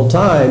normal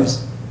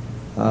times,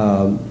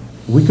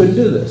 we couldn't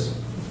do this.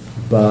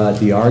 But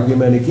the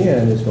argument,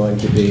 again, is going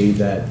to be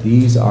that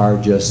these are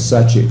just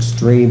such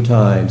extreme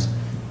times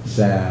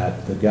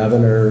that the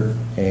governor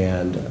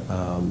and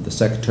the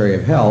Secretary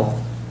of Health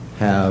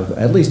have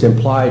at least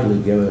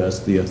impliedly given us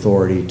the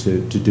authority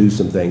to do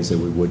some things that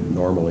we wouldn't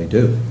normally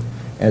do.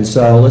 And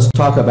so let's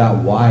talk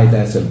about why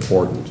that's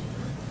important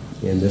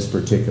in this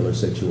particular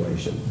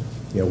situation.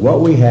 You know,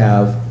 what we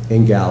have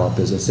in Gallup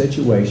is a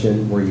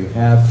situation where you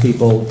have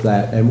people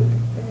that, and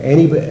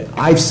anybody,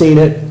 I've seen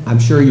it, I'm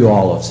sure you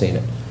all have seen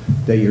it,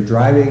 that you're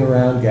driving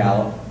around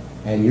Gallup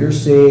and you're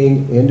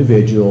seeing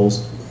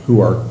individuals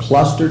who are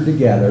clustered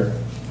together,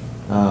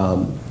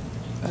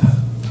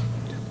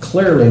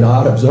 clearly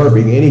not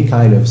observing any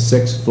kind of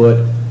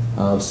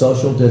 6-foot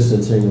social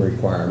distancing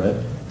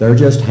requirement. They're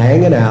just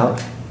hanging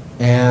out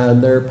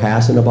and they're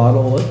passing a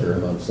bottle of liquor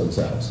amongst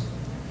themselves.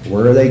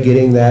 Where are they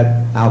getting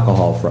that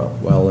alcohol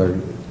from?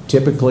 Well,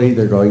 typically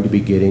they're going to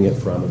be getting it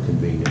from a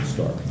convenience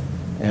store.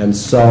 And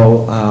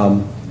so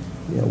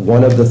you know,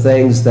 one of the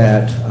things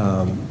that,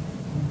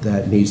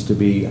 that needs to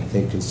be, I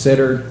think,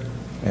 considered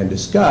and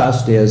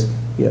discussed is,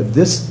 you know,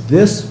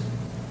 this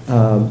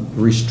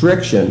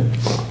restriction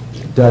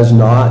does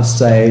not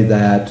say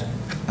that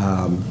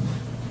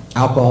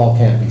alcohol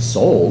can't be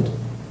sold.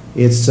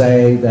 It's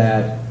saying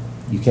that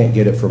you can't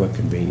get it from a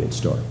convenience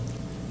store.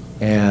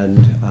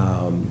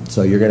 And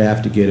so you're going to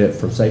have to get it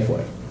from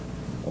Safeway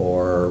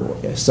or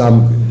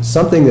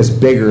something that's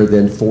bigger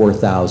than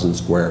 4,000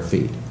 square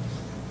feet.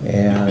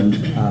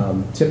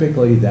 And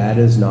typically that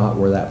is not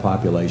where that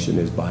population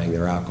is buying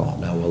their alcohol.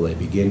 Now, will they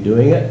begin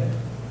doing it?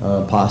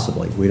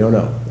 Possibly. We don't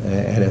know.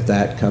 And if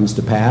that comes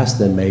to pass,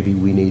 then maybe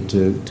we need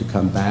to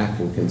come back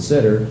and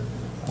consider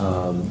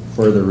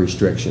further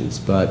restrictions.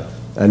 But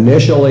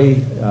initially,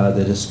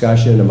 the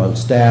discussion among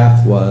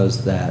staff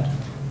was that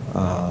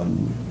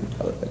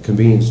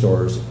convenience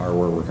stores are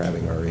where we're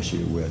having our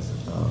issue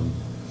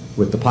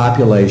with the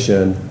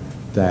population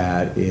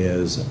that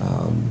is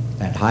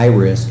at high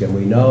risk. And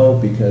we know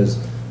because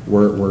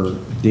we're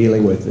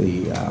dealing with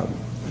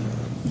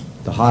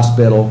the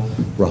hospital,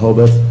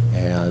 Rehoboth,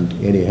 and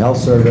Indian Health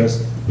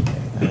Service,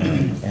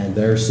 and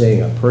they're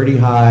seeing a pretty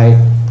high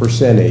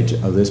percentage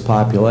of this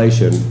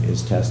population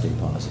is testing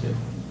positive.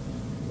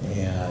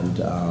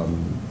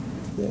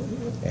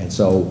 And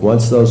so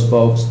once those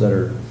folks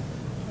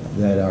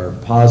that are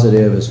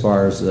positive as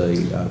far as the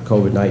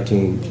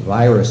COVID-19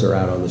 virus are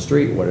out on the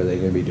street, what are they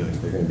going to be doing?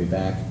 They're going to be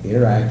back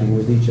interacting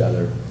with each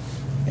other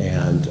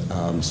and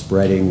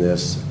spreading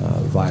this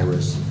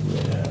virus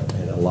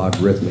in a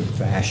logarithmic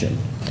fashion.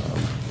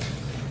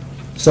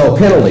 So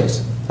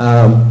penalties.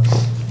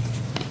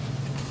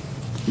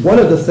 One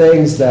of the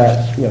things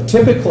that, you know,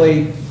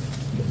 typically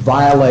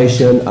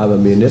violation of a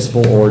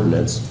municipal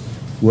ordinance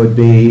would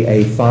be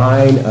a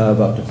fine of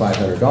up to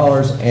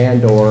 $500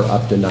 and or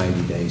up to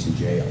 90 days in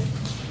jail.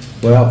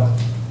 Well,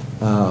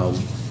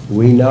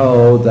 we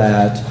know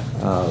that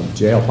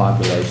jail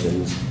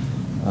populations,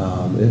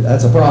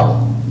 that's a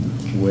problem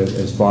with,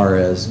 as far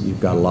as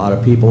you've got a lot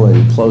of people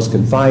in close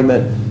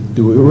confinement.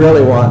 Do we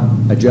really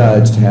want a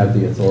judge to have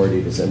the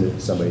authority to send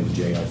somebody to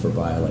jail for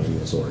violating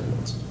this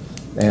ordinance?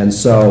 And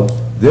so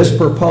this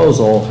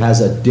proposal has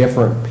a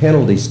different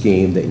penalty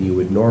scheme that you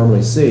would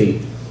normally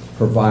see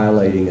for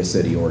violating a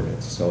city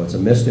ordinance. So it's a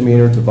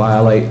misdemeanor to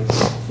violate,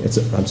 it's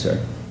a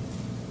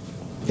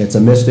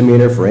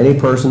misdemeanor for any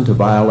person to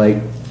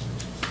violate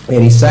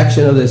any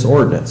section of this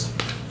ordinance.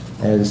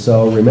 And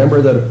so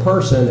remember that a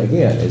person,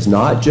 again, is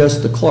not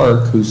just the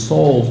clerk who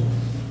sold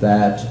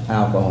that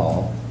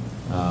alcohol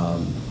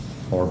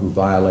or who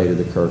violated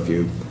the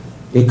curfew.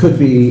 It could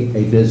be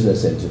a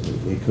business entity.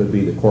 It could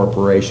be the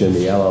corporation,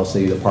 the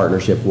LLC, the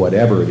partnership,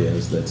 whatever it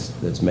is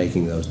that's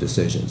making those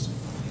decisions.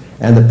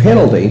 And the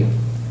penalty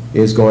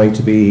is going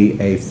to be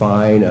a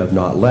fine of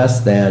not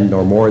less than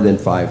nor more than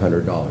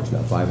 $500.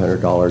 Now,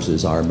 $500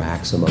 is our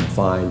maximum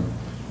fine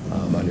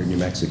under New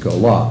Mexico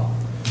law.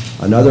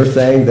 Another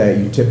thing that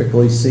you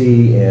typically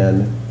see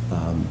in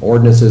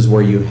ordinances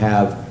where you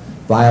have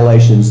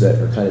violations that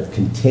are kind of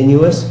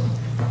continuous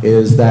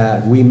is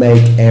that we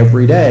make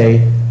every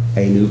day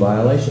a new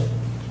violation.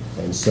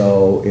 And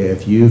so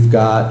if you've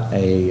got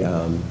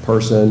a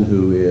person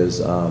who is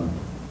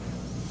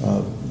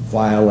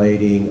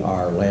violating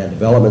our land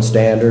development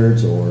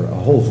standards or a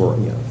whole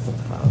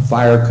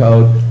fire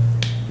code,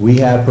 we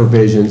have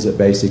provisions that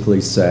basically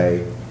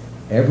say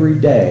every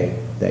day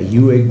that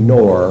you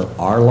ignore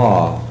our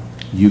law,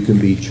 you can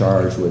be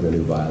charged with a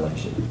new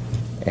violation.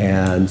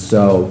 And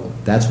so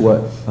that's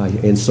what I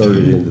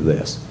inserted into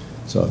this.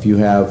 So if you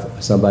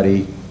have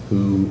somebody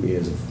who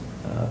is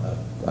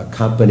a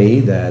company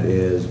that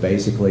is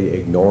basically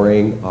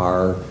ignoring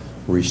our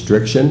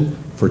restriction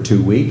for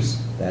 2 weeks,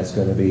 that's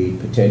going to be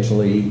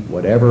potentially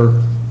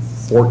whatever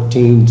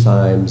 14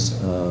 times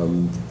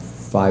 $500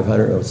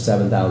 or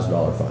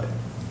 $7,000 fine.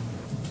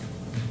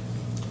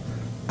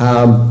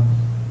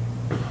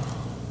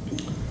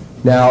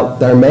 Now,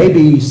 there may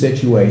be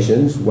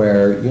situations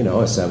where, you know,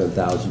 a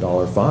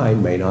 $7,000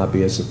 fine may not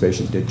be a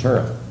sufficient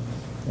deterrent.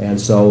 And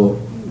so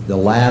the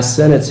last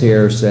sentence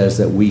here says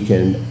that we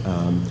can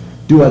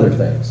do other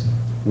things.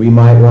 We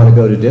might want to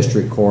go to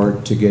district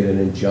court to get an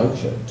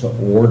injunction to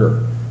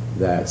order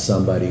that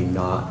somebody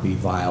not be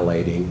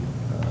violating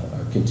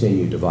or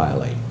continue to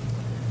violate.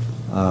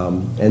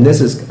 And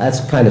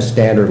that's kind of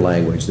standard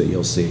language that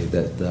you'll see,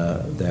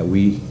 that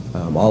we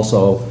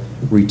also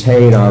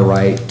retain our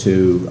right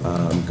to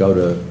go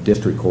to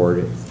district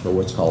court for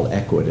what's called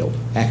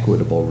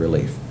equitable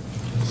relief.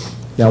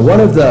 Now, one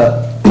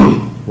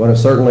of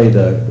certainly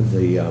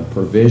the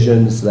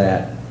provisions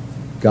that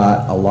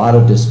got a lot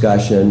of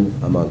discussion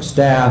among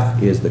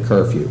staff is the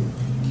curfew.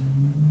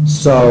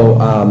 So,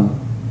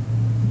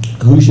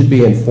 who should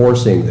be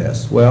enforcing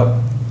this?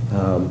 Well,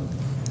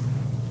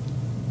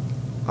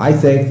 I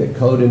think that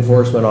code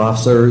enforcement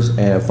officers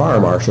and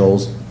fire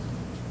marshals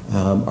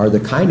are the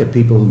kind of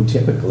people who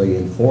typically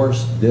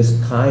enforce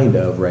this kind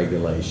of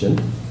regulation.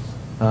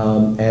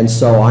 And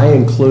so I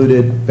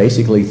included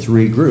basically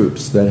three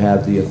groups that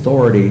have the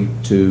authority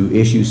to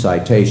issue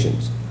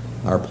citations: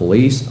 our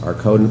police, our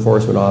code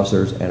enforcement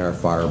officers, and our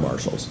fire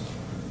marshals.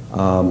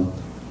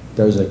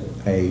 There's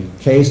a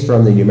case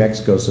from the New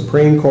Mexico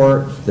Supreme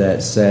Court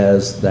that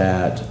says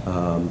that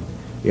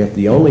if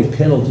the only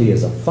penalty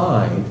is a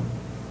fine,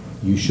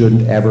 you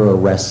shouldn't ever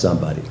arrest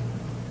somebody.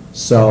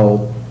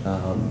 So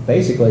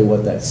basically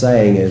what that's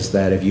saying is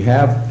that if you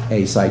have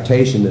a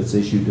citation that's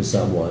issued to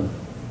someone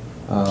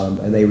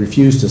and they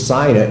refuse to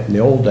sign it, in the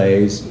old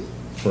days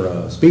for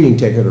a speeding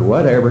ticket or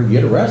whatever,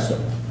 you'd arrest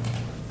them.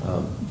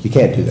 You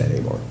can't do that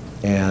anymore.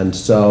 And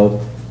so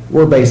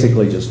we're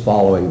basically just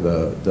following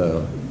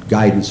the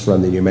guidance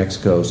from the New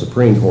Mexico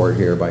Supreme Court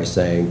here by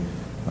saying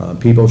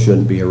people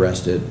shouldn't be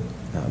arrested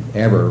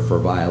ever for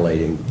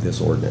violating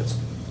this ordinance.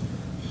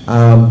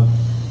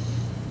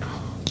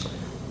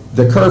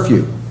 The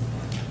curfew.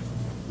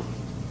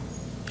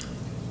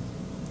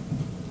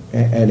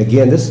 And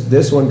again,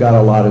 this one got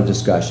a lot of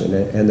discussion.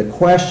 And the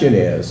question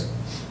is,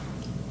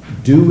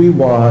 do we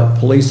want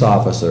police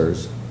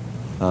officers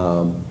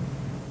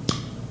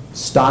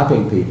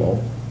stopping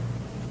people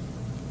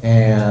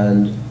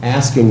and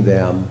asking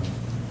them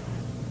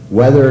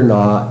whether or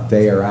not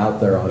they are out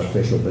there on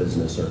official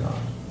business or not?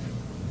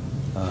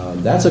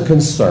 That's a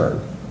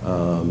concern.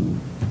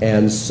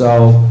 And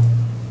so,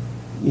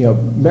 you know,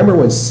 remember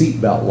when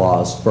seatbelt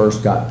laws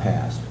first got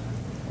passed,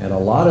 and a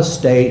lot of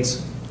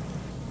states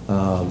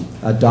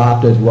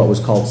adopted what was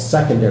called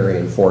secondary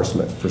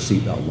enforcement for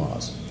seatbelt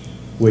laws,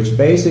 which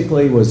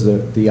basically was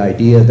the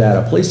idea that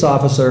a police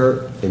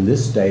officer in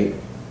this state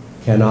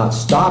cannot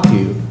stop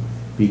you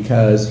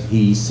because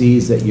he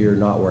sees that you're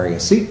not wearing a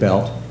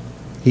seatbelt.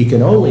 He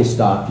can only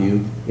stop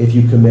you if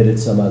you committed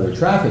some other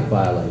traffic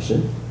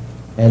violation.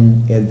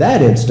 And in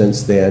that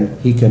instance, then,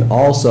 he can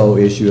also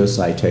issue a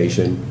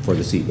citation for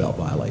the seatbelt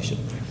violation.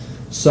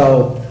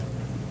 So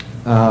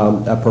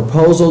a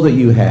proposal that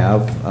you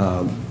have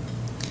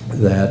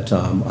that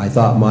I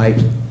thought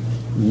might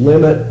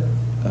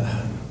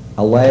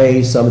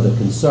allay some of the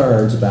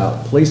concerns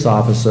about police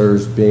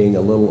officers being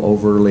a little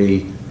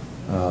overly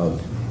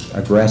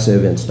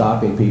aggressive in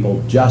stopping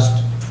people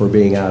just for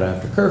being out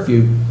after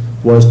curfew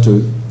was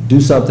to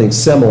do something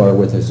similar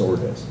with this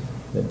ordinance.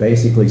 That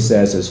basically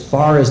says, as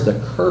far as the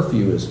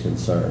curfew is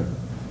concerned,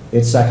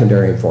 it's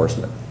secondary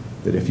enforcement.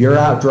 That if you're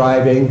out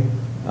driving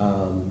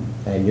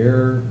and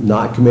you're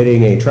not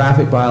committing any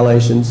traffic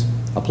violations,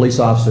 a police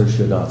officer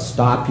should not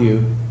stop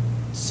you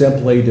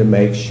simply to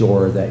make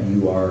sure that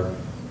you are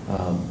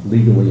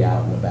legally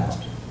out and about.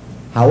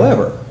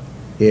 However,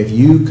 if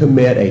you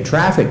commit a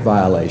traffic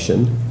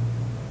violation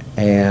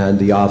and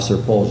the officer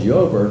pulls you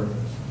over,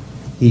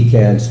 he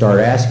can start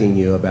asking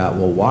you about,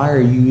 well, why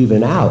are you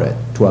even out at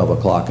 12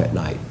 o'clock at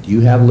night? Do you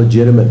have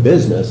legitimate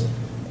business?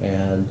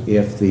 And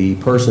if the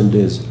person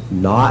is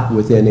not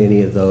within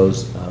any of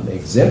those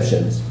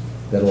exemptions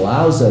that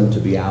allows them to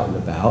be out and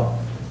about,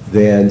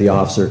 then the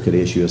officer could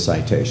issue a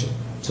citation.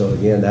 So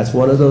again, that's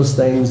one of those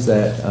things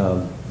that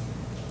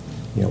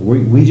you know,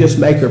 we just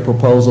make a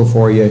proposal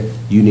for you.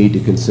 You need to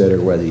consider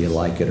whether you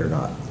like it or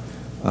not.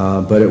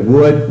 But it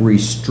would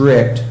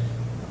restrict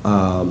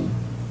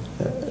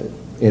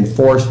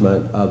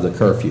enforcement of the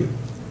curfew.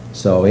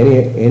 So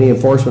any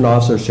enforcement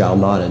officer shall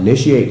not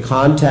initiate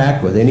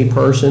contact with any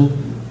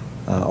person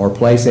or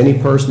place any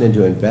person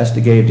into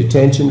investigative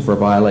detention for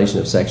violation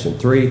of Section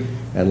 3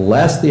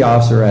 unless the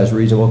officer has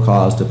reasonable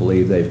cause to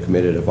believe they've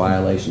committed a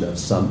violation of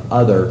some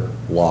other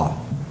law.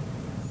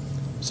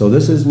 So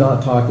this is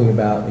not talking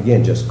about,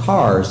 again, just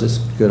cars. This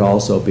could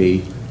also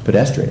be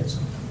pedestrians.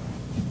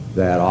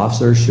 That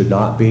officers should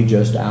not be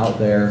just out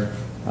there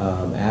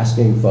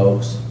asking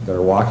folks that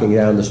are walking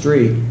down the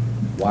street,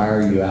 why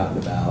are you out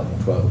and about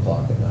at 12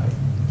 o'clock at night?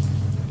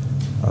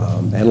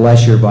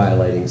 Unless you're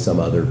violating some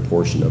other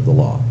portion of the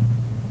law.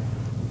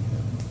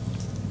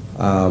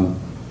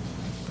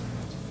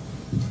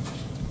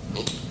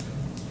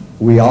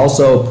 We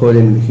also put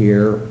in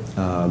here,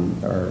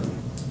 or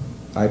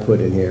I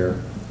put in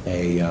here,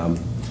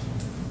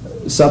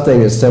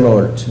 something is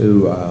similar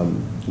to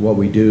what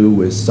we do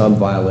with some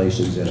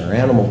violations in our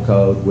animal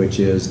code, which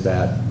is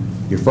that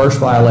your first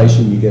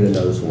violation, you get a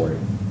notice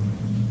warning.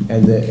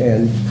 And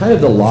kind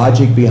of the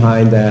logic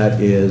behind that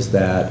is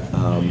that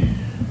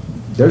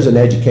there's an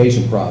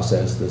education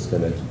process that's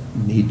going to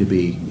need to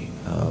be,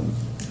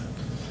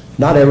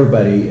 not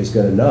everybody is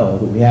going to know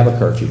that we have a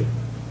curfew.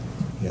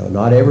 You know,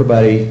 not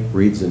everybody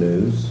reads the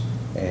news.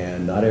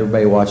 and not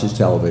everybody watches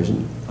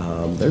television.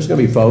 There's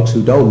going to be folks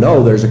who don't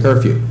know there's a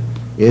curfew.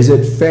 Is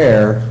it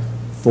fair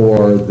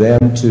for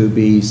them to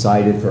be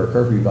cited for a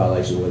curfew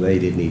violation when they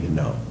didn't even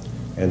know?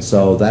 And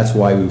so that's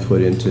why we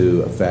put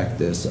into effect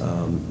this,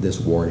 this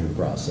warning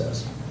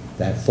process,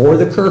 that for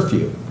the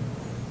curfew,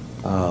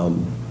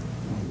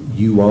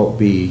 you won't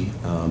be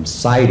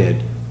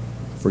cited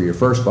for your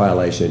first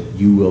violation.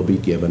 You will be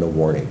given a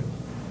warning.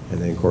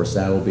 And then, of course,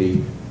 that'll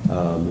be,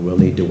 we'll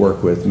need to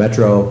work with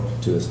Metro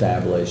to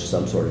establish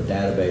some sort of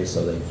database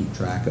so they keep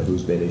track of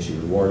who's been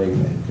issued a warning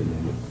and can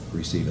then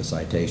receive a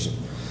citation.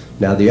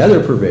 Now, the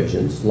other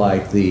provisions,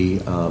 like the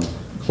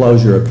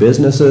closure of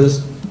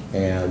businesses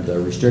and the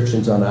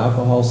restrictions on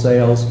alcohol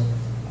sales,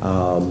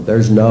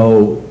 there's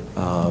no,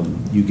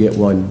 you get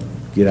one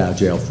get out of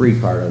jail free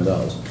card on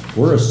those.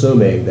 We're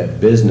assuming that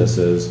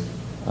businesses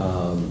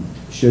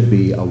should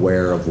be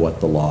aware of what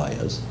the law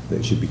is.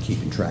 They should be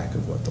keeping track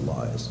of what the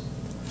law is.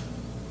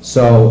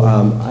 So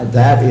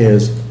that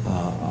is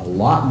a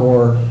lot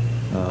more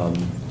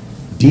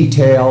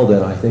detail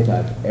than I think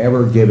I've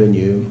ever given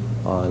you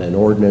on an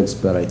ordinance,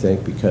 but I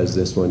think because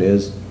this one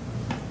is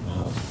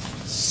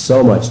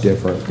so much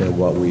different than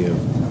what we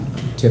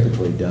have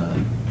typically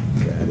done,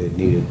 that it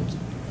needed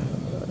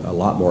a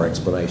lot more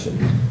explanation.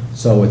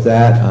 So with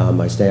that,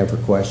 I stand for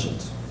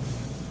questions.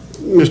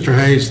 Mr.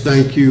 Hayes,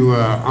 thank you.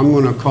 I'm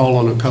going to call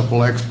on a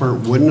couple expert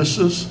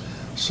witnesses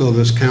so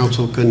this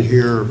council can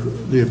hear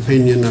the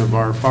opinion of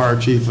our fire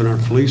chief and our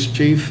police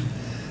chief.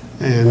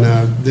 And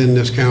then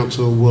this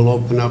council will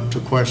open up to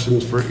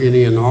questions for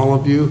any and all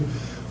of you.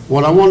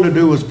 What I wanted to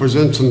do was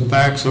present some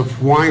facts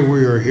of why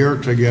we are here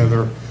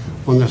together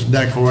on this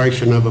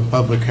declaration of a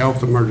public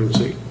health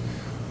emergency.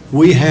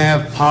 We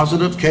have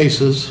positive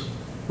cases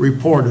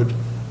reported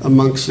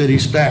among city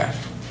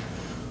staff.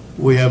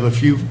 We have a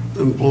few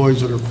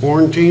employees that are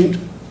quarantined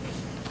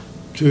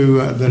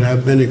that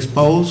have been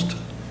exposed,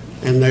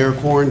 and they are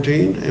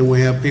quarantined, and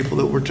we have people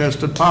that were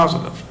tested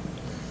positive.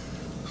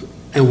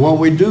 And what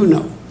we do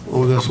know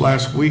over this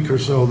last week or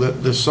so,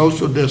 that the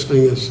social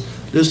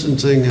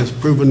distancing has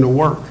proven to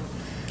work.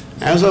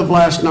 As of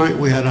last night,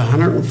 we had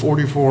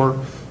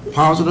 144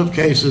 positive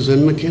cases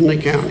in McKinley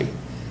County,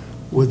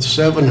 with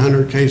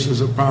 700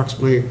 cases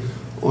approximately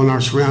on our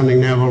surrounding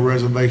Navajo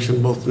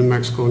reservation, both New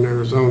Mexico and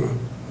Arizona.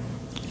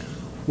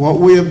 What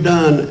we have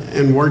done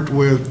and worked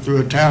with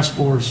through a task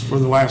force for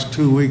the last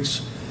 2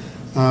 weeks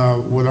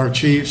with our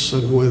chiefs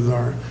and with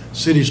our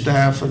city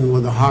staff and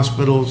with the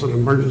hospitals and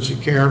emergency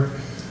care,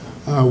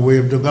 we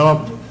have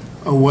developed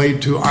a way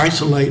to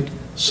isolate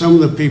some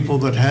of the people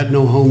that had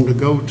no home to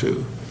go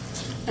to.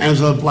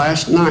 As of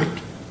last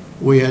night,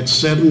 we had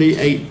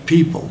 78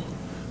 people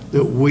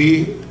that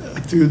we,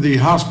 through the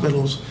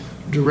hospitals,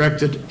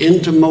 directed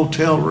into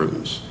motel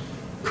rooms.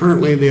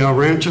 Currently, the El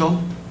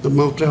Rancho, the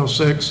Motel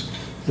 6,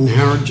 and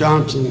Howard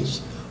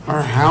Johnson's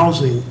are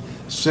housing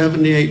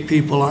 78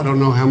 people. I don't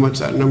know how much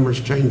that number is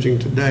changing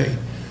today,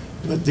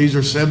 but these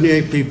are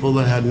 78 people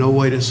that had no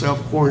way to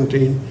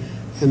self-quarantine,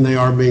 and they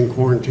are being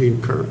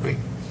quarantined currently.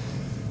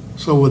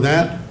 So with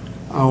that,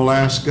 I will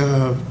ask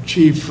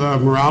Chief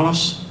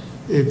Morales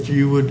if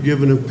you would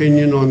give an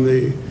opinion on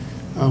the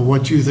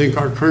what you think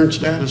our current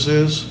status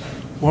is,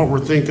 what we're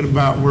thinking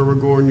about, where we're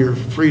going. You're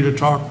free to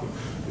talk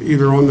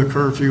either on the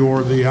curfew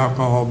or the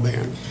alcohol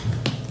ban.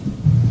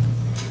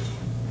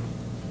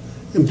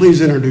 And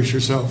please introduce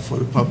yourself for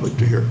the public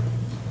to hear.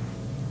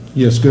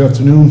 Yes, good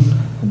afternoon.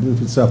 I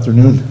believe it's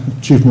afternoon.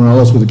 Chief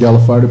Morales with the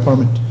Gallup Fire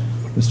Department,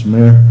 Mr.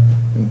 Mayor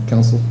and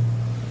Council.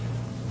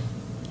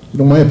 You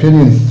know, my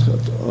opinion,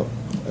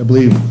 I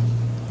believe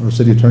our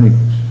City Attorney,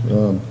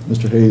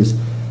 Mr. Hayes,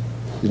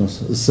 you know,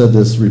 said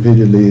this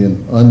repeatedly,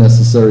 an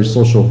unnecessary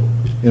social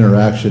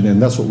interaction, and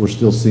that's what we're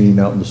still seeing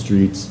out in the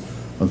streets,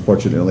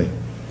 unfortunately.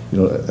 You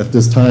know, at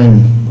this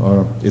time,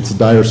 it's a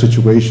dire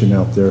situation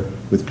out there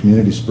with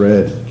community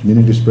spread.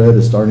 Community spread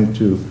is starting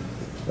to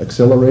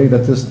accelerate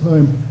at this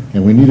time,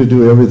 and we need to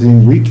do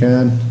everything we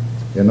can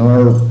in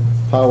our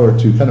power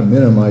to kind of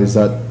minimize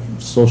that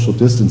social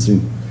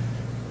distancing.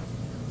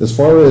 As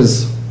far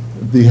as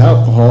the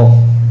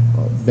alcohol,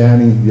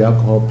 banning the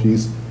alcohol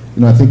piece,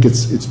 you know, I think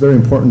it's very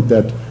important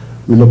that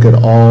we look at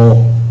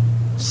all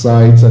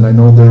sides, and I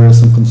know there is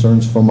some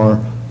concerns from our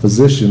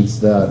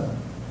physicians that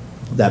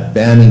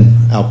banning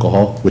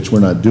alcohol, which we're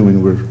not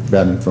doing, we're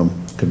banning from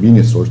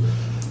convenience stores,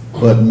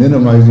 but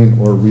minimizing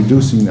or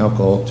reducing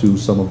alcohol to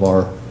some of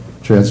our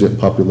transient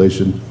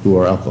population who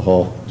are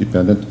alcohol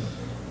dependent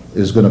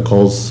is going to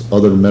cause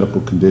other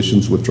medical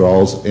conditions,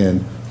 withdrawals,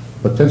 and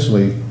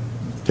potentially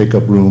take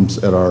up rooms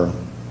at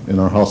in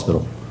our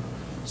hospital.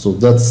 So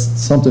that's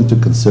something to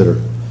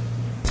consider.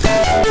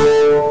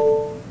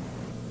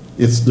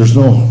 There's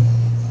no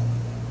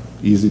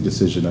easy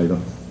decision.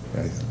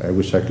 I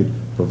wish I could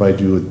provide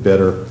you with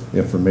better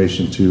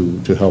information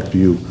to help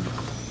you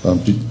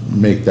to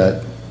make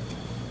that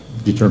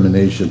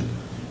determination.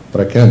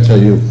 But I can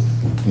tell you,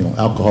 you know,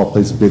 alcohol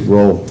plays a big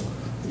role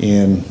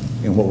in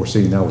what we're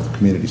seeing now with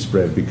community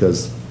spread,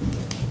 because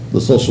the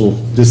social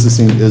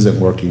distancing isn't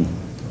working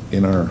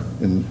in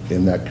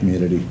that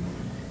community.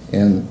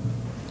 And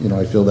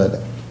I feel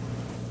that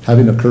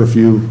having a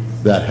curfew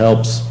that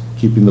helps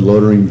keeping the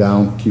loitering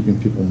down, keeping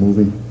people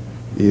moving,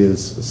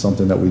 is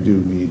something that we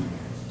do need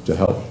to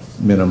help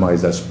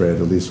minimize that spread,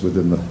 at least for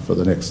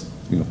the next,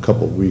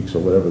 couple of weeks or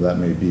whatever that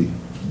may be.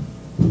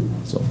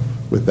 So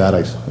with that,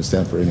 I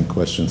stand for any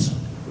questions.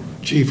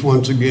 Chief,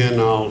 once again,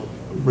 I'll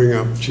bring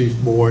up Chief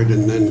Boyd,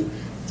 and then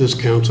this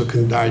council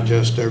can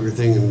digest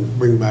everything and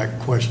bring back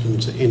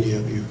questions to any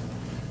of you.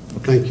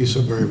 Thank you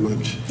so very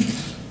much.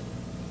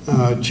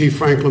 Chief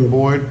Franklin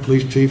Boyd,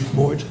 please, Chief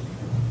Boyd.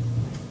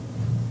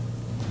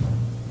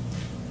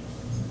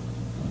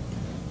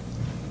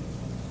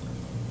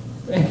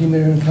 Thank you,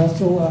 Mayor and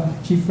Council.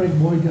 Chief Frank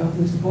Boyd, Gallup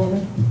Police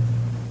Department.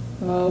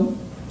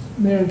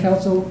 Mayor and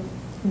Council,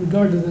 in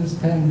regard to this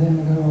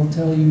pandemic, I will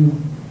tell you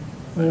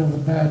right off the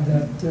bat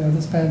that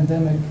this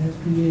pandemic has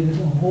created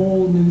a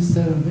whole new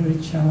set of very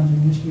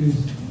challenging issues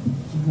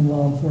within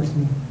law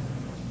enforcement.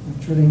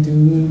 We're treading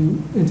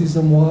into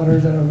some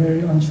waters that are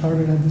very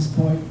uncharted at this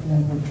point,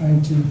 and we're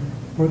trying to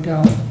work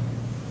out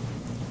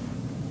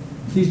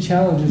these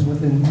challenges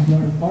within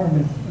our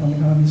department. I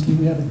mean, obviously,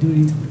 we have a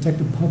duty to protect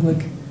the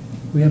public.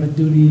 We have a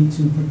duty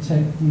to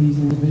protect these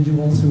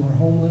individuals who are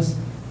homeless.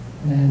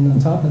 And on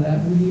top of that,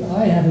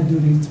 I have a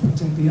duty to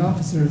protect the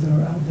officers that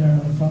are out there on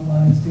the front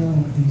lines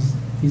dealing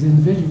with these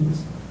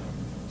individuals.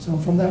 So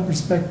from that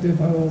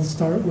perspective, I will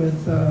start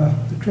with the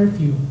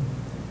curfew.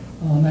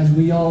 As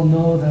we all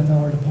know, that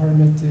our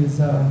department is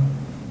a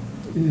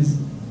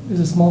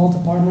small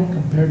department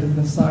compared to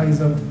the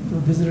size of the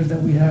visitors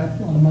that we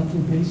have on a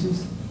monthly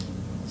basis.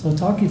 So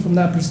talking from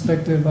that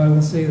perspective, I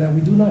will say that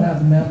we do not have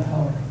the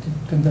manpower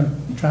to conduct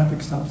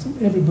traffic stops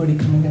and everybody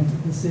coming into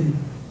the city.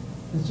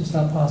 It's just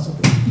not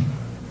possible.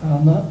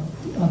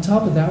 On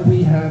top of that,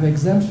 we have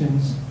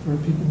exemptions for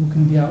people who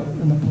can be out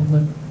in the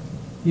public,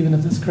 even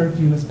if this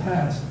curfew is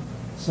passed.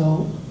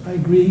 So I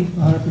agree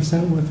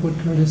 100% with what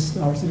Curtis,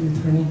 our city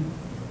attorney,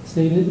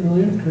 stated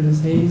earlier,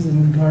 Curtis Hayes,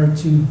 in regard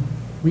to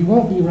we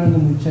won't be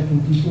randomly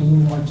checking people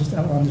who are just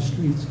out on the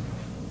streets.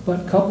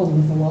 But coupled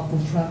with a lawful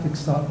traffic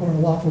stop or a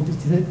lawful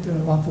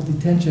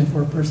detention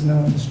for a person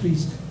out on the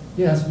streets,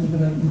 yes, we're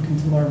going to look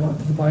into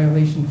the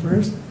violation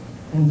first,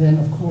 and then,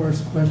 of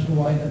course, question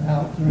why they're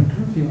out during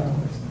curfew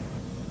hours.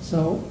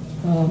 So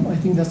I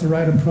think that's the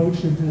right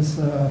approach if this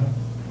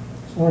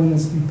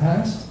ordinance be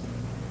passed.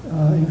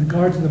 In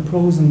regard to the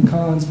pros and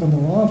cons from the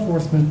law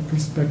enforcement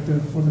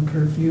perspective for the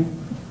curfew,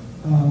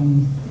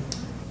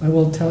 I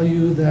will tell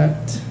you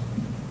that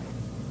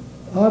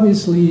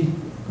obviously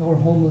our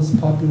homeless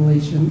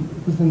population,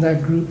 within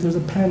that group, there's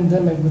a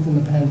pandemic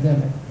within the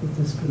pandemic with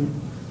this group.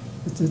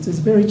 It's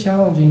very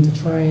challenging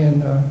to try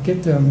and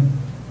get them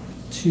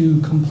to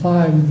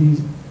comply with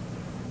these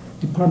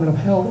Department of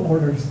Health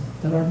orders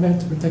that are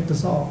meant to protect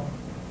us all.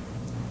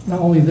 Not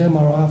only them,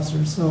 our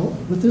officers. So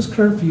with this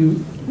curfew,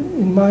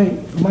 from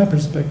my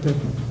perspective,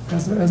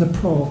 as a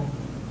pro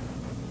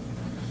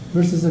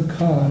versus a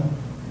con,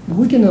 if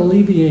we can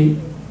alleviate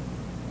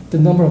the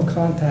number of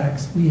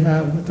contacts we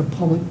have with the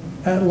public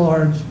at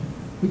large,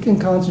 we can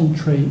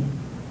concentrate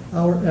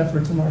our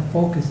efforts and our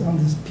focus on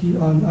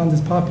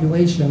this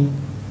population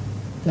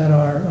that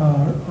are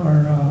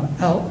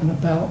out and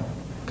about,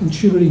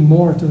 contributing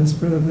more to the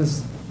spread of this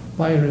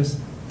virus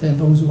than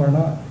those who are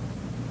not.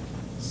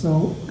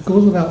 So it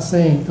goes without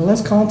saying, the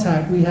less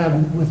contact we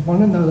have with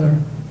one another,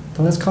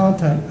 the less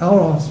contact our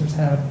officers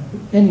have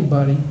with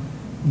anybody,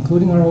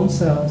 including our own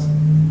selves,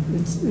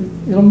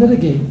 it'll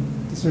mitigate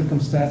the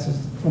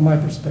circumstances from my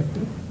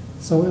perspective.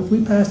 So if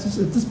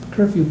this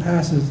curfew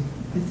passes,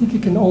 I think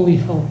it can only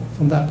help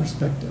from that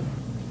perspective.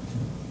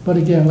 But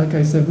again, like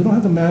I said, we don't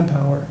have the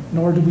manpower,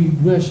 nor do we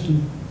wish to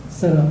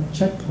set up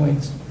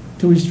checkpoints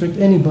to restrict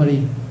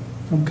anybody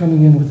from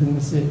coming in within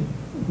the city.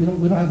 We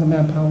don't have the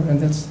manpower, and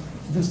that's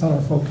not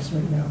our focus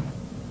right now.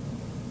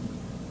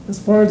 As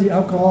far as the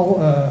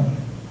alcohol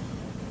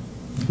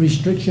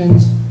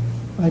restrictions,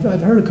 I've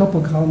heard a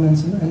couple of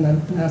comments and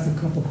I've been asked a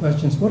couple of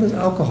questions. What does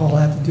alcohol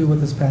have to do with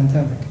this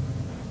pandemic?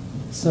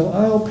 So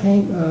I'll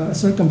paint a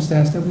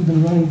circumstance that we've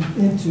been running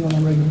into on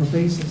a regular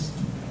basis.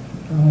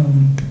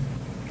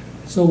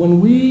 So when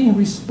we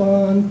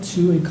respond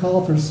to a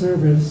call for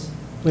service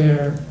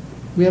where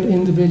we have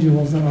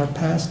individuals that are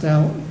passed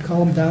out,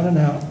 call them down and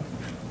out,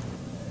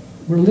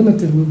 we're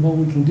limited with what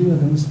we can do with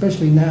them,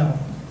 especially now.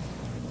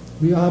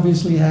 We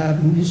obviously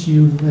have an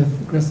issue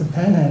with aggressive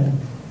panhandling.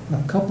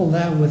 Now couple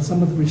that with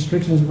some of the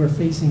restrictions we're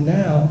facing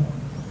now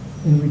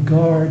in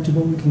regard to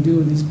what we can do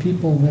with these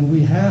people when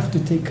we have to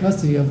take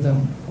custody of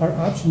them. Our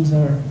options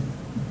are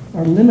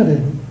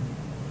limited.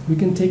 We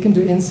can take them to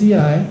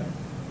NCI,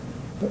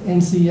 but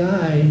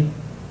NCI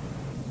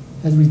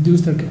has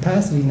reduced their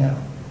capacity now.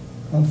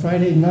 On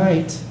Friday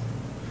night,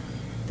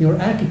 they were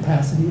at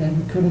capacity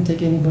and we couldn't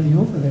take anybody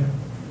over there.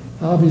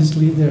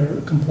 Obviously, they're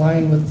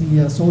complying with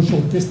the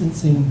social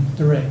distancing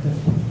directive.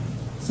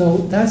 So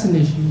that's an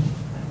issue.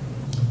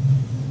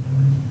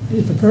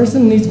 If a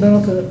person needs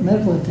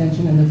medical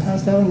attention and they're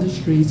passed out in the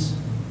streets,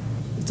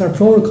 it's our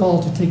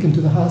protocol to take them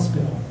to the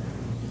hospital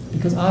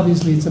because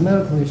obviously it's a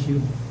medical issue.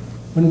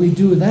 When we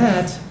do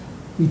that,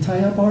 we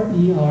tie up our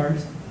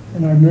ERs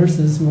and our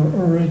nurses who are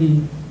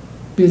already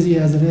busy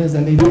as it is,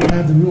 and they don't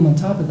have the room on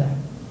top of that.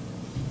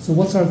 So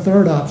what's our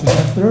third option? Our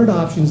third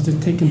option is to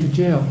take them to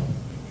jail,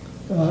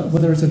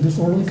 whether it's a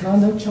disorderly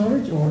conduct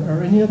charge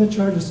or any other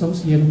charge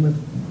associated with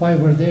why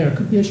we're there. It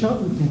could be a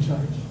shoplifting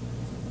charge.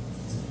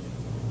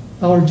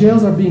 Our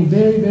jails are being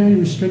very, very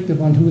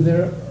restrictive on who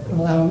they're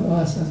allowing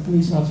us as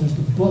police officers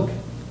to book.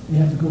 We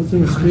have to go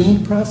through a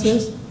screening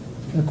process,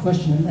 a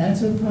question and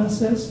answer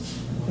process,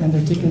 and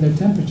they're taking their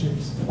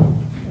temperatures.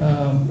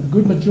 A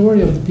good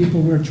majority of the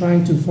people we're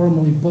trying to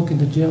formally book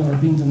into jail are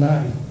being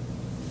denied.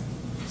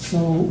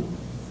 So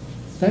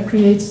that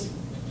creates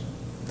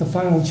the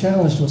final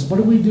challenge to us. What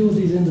do we do with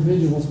these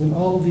individuals when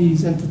all of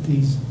these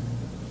entities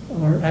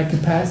are at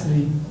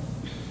capacity?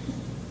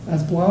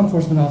 As law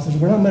enforcement officers,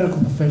 we're not medical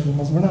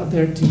professionals. We're not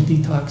there to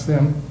detox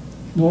them,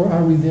 nor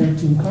are we there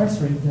to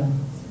incarcerate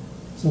them.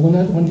 So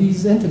when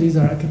these entities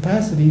are at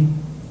capacity,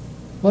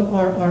 what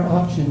are our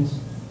options?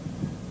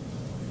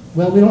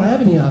 Well, we don't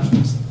have any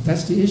options.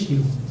 That's the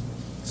issue.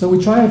 So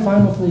we try and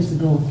find a place to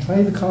go,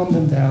 try to calm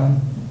them down,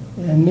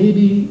 and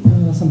maybe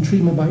some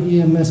treatment by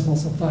EMS will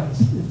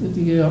suffice if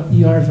the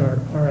ERs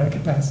are at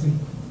capacity.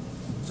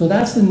 So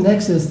that's the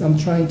nexus I'm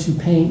trying to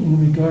paint in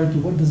regard to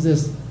what does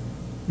this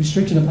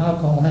restriction of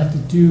alcohol have to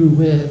do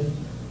with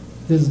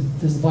this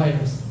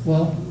virus.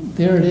 Well,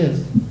 there it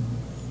is.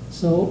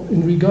 So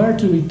in regard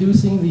to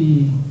reducing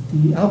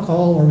the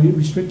alcohol or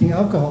restricting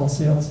alcohol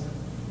sales,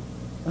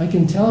 I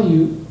can tell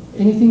you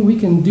anything we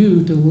can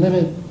do to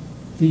limit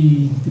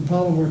the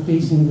problem we're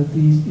facing with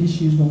these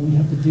issues when we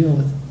have to deal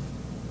with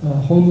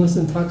homeless,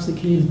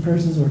 intoxicated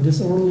persons or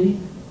disorderly,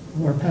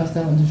 who are passed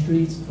out in the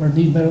streets or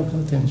need medical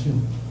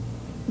attention.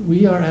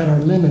 We are at our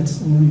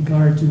limits in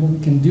regard to what we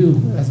can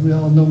do. As we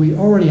all know, we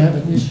already have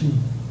an issue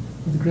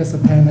with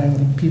aggressive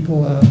panhandling,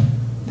 people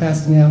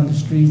passing out in the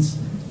streets,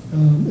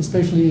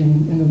 especially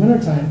in the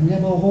wintertime. We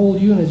have a whole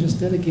unit just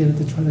dedicated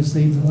to try to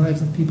save the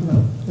lives of people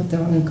out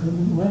down in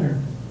inclement weather.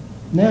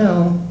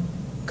 Now,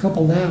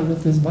 couple that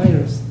with this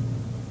virus,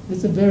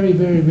 it's a very,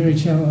 very, very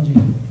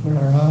challenging for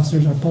our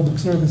officers, our public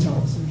service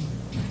officers.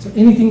 So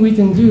anything we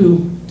can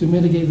do to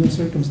mitigate those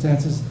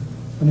circumstances,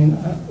 I mean,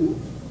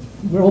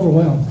 we're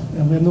overwhelmed,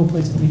 and we have no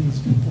place to take these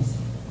people.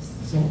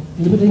 So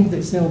limiting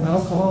the sale of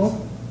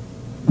alcohol,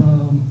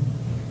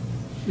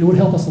 it would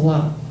help us a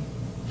lot.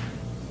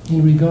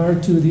 In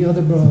regard to the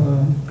other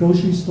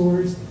grocery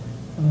stores,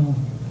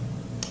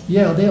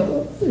 yeah,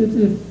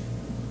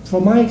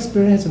 from my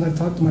experience, and I've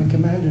talked to my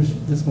commanders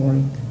this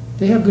morning,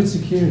 they have good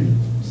security.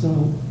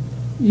 So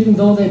even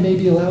though they may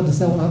be allowed to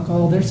sell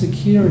alcohol, their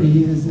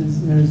security is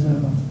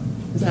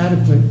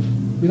adequate.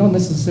 We don't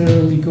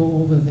necessarily go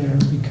over there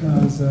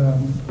because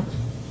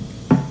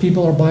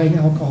people are buying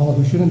alcohol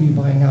who shouldn't be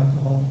buying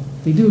alcohol.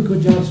 They do a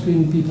good job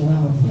screening people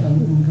out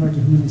in regard to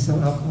who they sell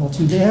alcohol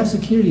to. They have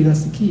security,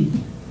 that's the key.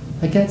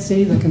 I can't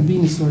say that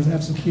convenience stores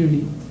have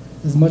security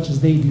as much as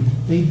they do.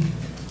 They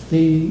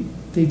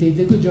did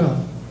a good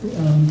job.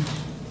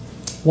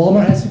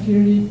 Walmart has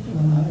security.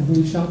 I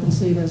believe Shop and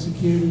Save has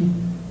security.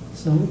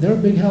 So they're a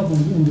big help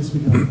in this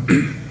regard.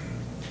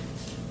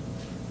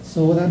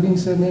 So with that being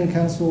said, Mayor and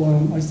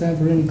Council, I stand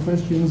for any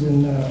questions,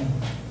 and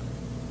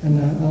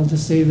I'll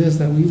just say this,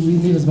 that we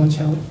need as much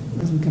help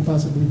as we can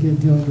possibly get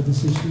dealing with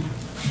this issue.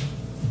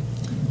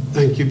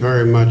 Thank you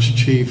very much,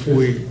 Chief.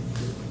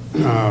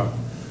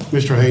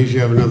 Mr. Hayes, you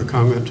have another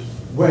comment?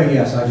 Well,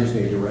 yes, I just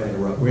need to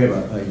interrupt. We have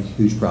a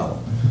huge problem.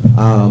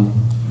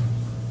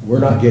 We're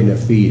not getting a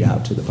feed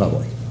out to the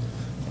public,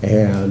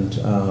 and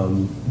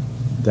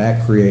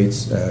that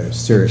creates a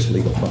serious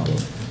legal problem,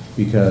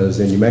 because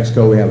in New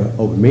Mexico we have an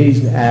Open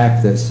Meetings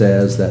Act that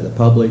says that the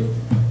public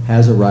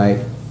has a right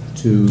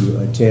to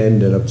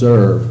attend and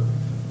observe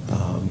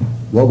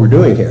what we're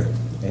doing here,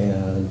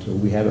 and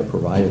we haven't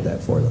provided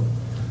that for them.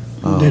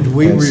 Did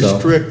we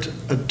restrict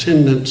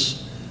attendance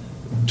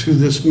to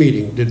this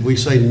meeting? Did we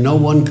say no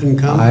one can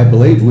come? I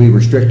believe we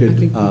restricted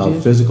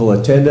physical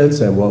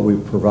attendance, and what we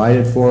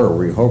provided for, or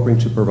we're hoping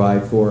to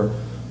provide for,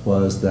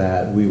 was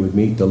that we would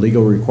meet the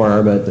legal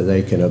requirement that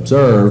they can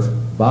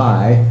observe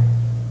by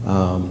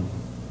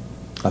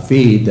a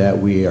feed that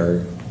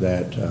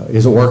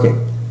isn't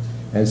working.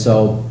 And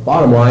so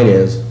bottom line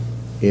is,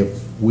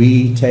 if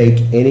we take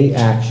any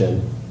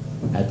action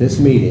at this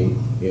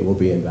meeting, it will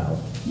be invalid.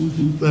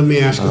 Let me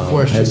ask a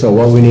question. And so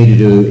what we need to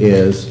do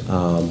is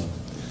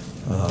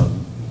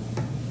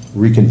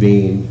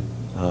reconvene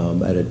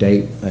at a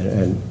date,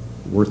 and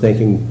we're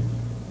thinking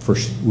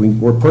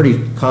we're pretty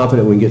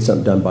confident we can get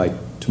something done by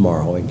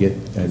tomorrow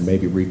and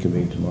maybe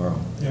reconvene tomorrow.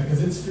 Yeah,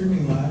 because it's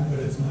streaming live, but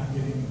it's not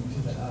getting to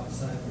the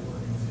outside of the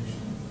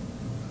organization.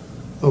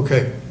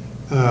 Okay,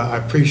 I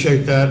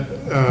appreciate that.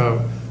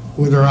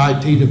 With our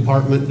IT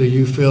department, do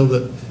you feel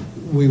that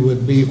we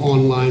would be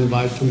online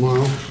by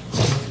tomorrow?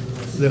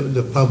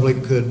 The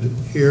public could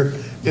hear?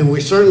 And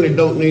we certainly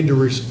don't need to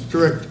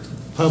restrict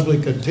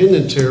public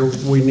attendance here.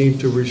 We need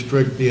to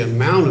restrict the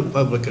amount of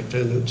public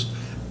attendance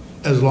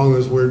as long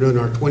as we're doing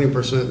our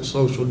 20%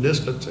 social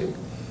distancing.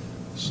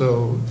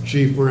 So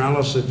Chief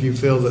Morales, if you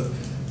feel that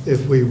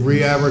if we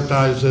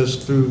re-advertise this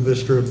through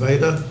Mr.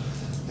 Abeda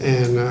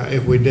And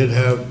if we did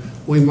have,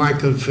 we might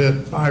could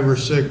fit 5 or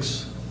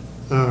 6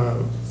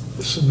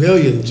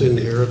 civilians in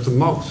here at the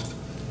most,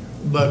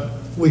 but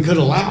we could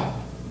allow.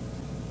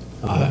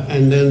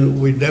 And then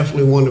we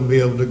definitely want to be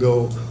able to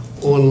go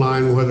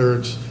online, whether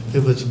if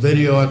it's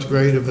video, that's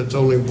great. If it's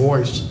only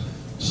voice,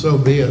 so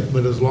be it.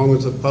 But as long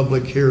as the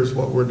public hears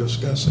what we're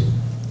discussing.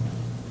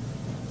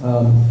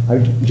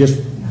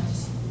 Just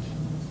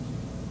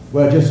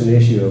an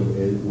issue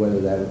of whether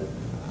that,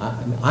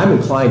 I'm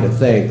inclined to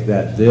think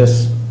that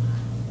this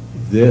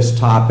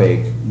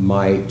topic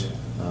might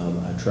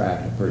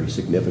attract a pretty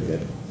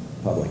significant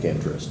public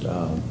interest.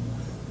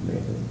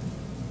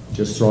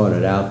 Just throwing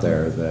it out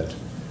there that.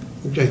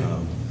 Okay.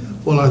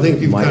 Well, I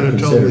think you've kind of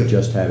told might consider me.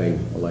 just having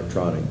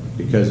electronic,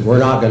 because we're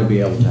not going to be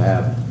able to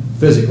have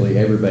physically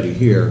everybody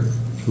here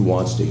who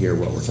wants to hear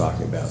what we're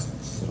talking about.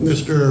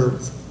 Mr.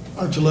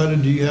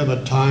 Archuleta, do you have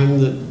a time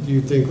that you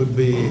think would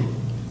be,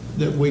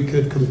 that we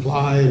could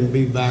comply and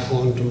be back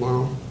on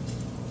tomorrow?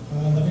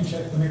 Let me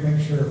check, let me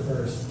make sure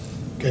first.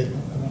 Okay. I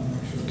want to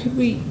make sure. Could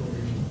we,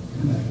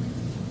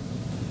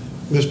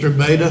 Mr.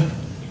 Beta,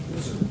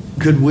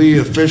 could we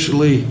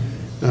officially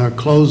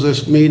close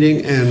this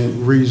meeting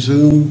and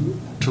resume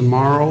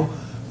tomorrow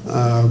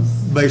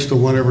based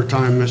on whatever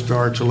time Mr.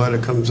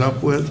 Archuleta comes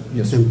up with?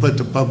 Yes, sir. And put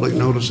the public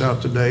notice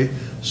out today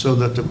so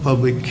that the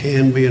public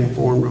can be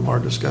informed of our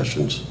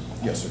discussions?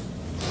 Yes, sir.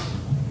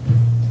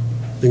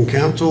 Then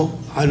council,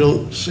 I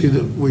don't see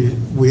that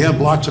we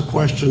have lots of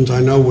questions, I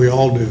know we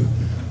all do,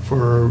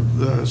 for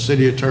the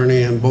city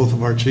attorney and both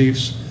of our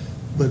chiefs,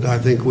 but I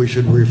think we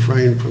should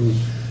refrain from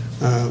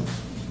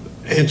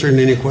answering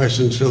any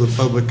questions till the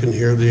public can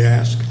hear the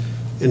ask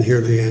and hear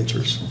the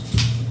answers.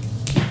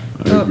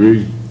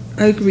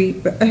 I agree,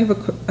 but I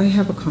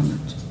have a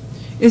comment.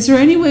 Is there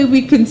any way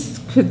we could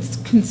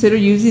consider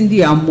using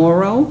the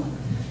Almoro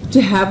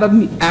to have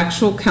an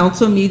actual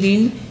council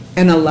meeting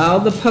and allow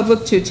the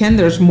public to attend?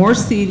 There's more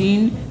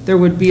seating. There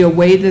would be a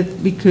way that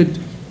we could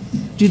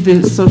do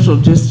the social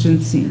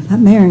distancing.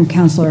 Mayor and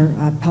Councilor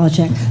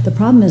Palachek, the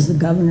problem is the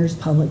governor's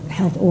public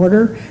health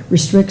order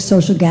restricts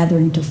social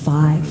gathering to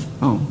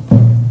 5. Oh.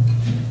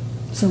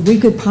 So we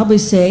could probably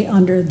say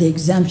under the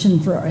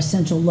exemption for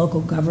essential local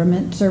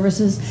government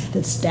services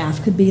that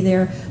staff could be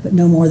there, but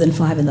no more than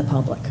 5 in the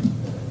public.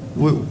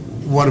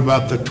 What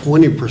about the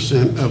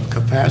 20% of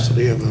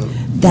capacity of a?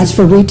 That's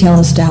for retail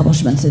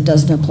establishments. It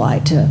doesn't apply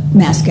to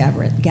mass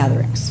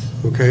gatherings.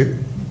 Okay.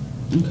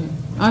 Okay.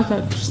 I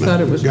just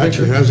thought it was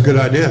Gotcha, bigger. that's a good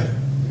idea.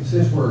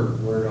 Since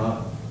we're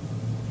not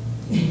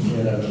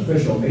in an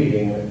official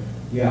meeting,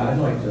 yeah, I'd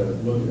like to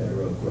look at that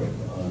real quick.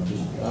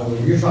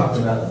 You're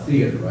talking about the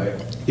theater, right?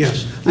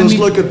 Yes, let's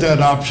look at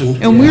that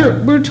option. And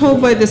we're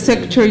told by the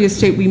Secretary of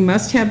State, we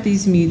must have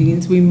these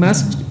meetings, we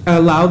must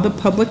allow the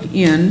public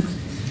in,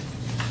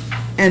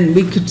 and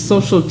we could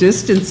social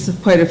distance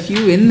quite a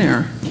few in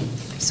there.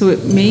 So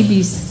it may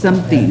be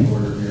something.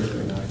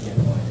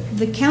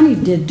 The county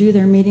did do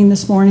their meeting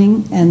this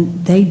morning,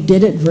 and they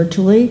did it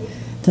virtually,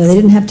 so they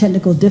didn't have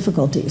technical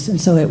difficulties,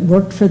 and so it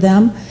worked for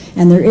them.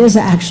 And there is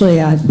actually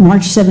a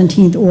March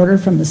 17th order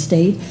from the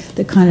state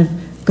that kind of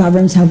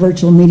governs how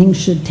virtual meetings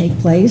should take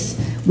place.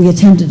 We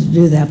attempted to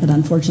do that, but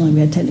unfortunately we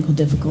had technical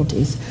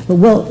difficulties.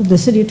 But the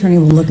city attorney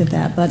will look at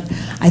that, but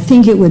I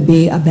think it would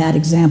be a bad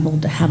example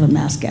to have a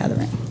mass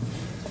gathering.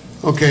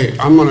 Okay,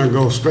 I'm going to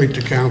go straight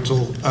to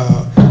council.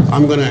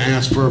 I'm going to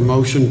ask for a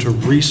motion to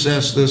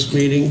recess this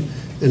meeting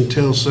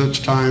until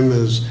such time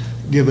as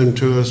given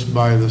to us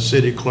by the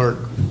city clerk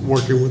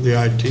working with the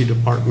IT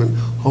department,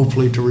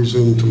 hopefully to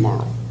resume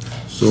tomorrow.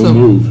 So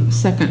moved.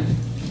 Second.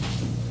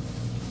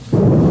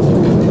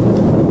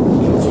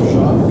 Councilor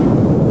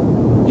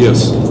Shaw?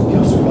 Yes.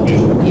 Councilor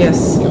Belcher?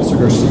 Yes. Councilor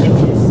Garcia?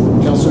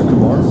 Councilor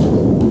Kumar?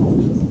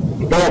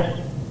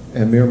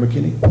 And Mayor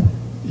McKinney?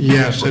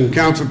 Yes, and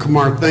Council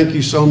Kumar, thank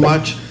you so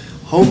much.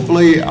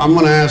 Hopefully, I'm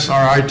going to ask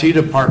our IT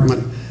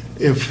department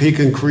if he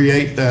can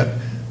create that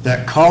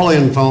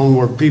call-in phone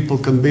where people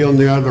can be on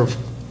the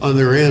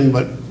other end,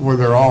 but where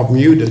they're all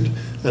muted.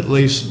 At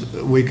least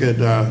we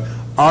could,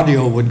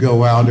 audio would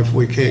go out if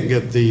we can't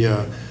get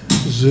the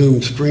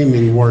Zoom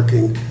streaming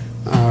working.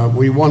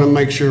 We want to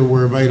make sure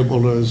we're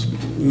available to as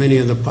many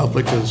of the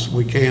public as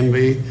we can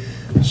be.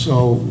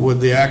 So with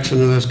the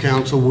action of this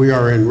council, we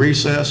are in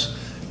recess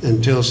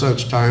until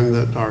such time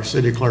that our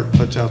city clerk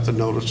puts out the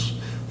notice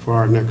for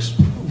our next,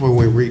 when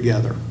we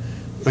regather.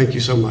 Thank you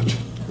so much.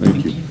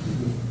 Thank you.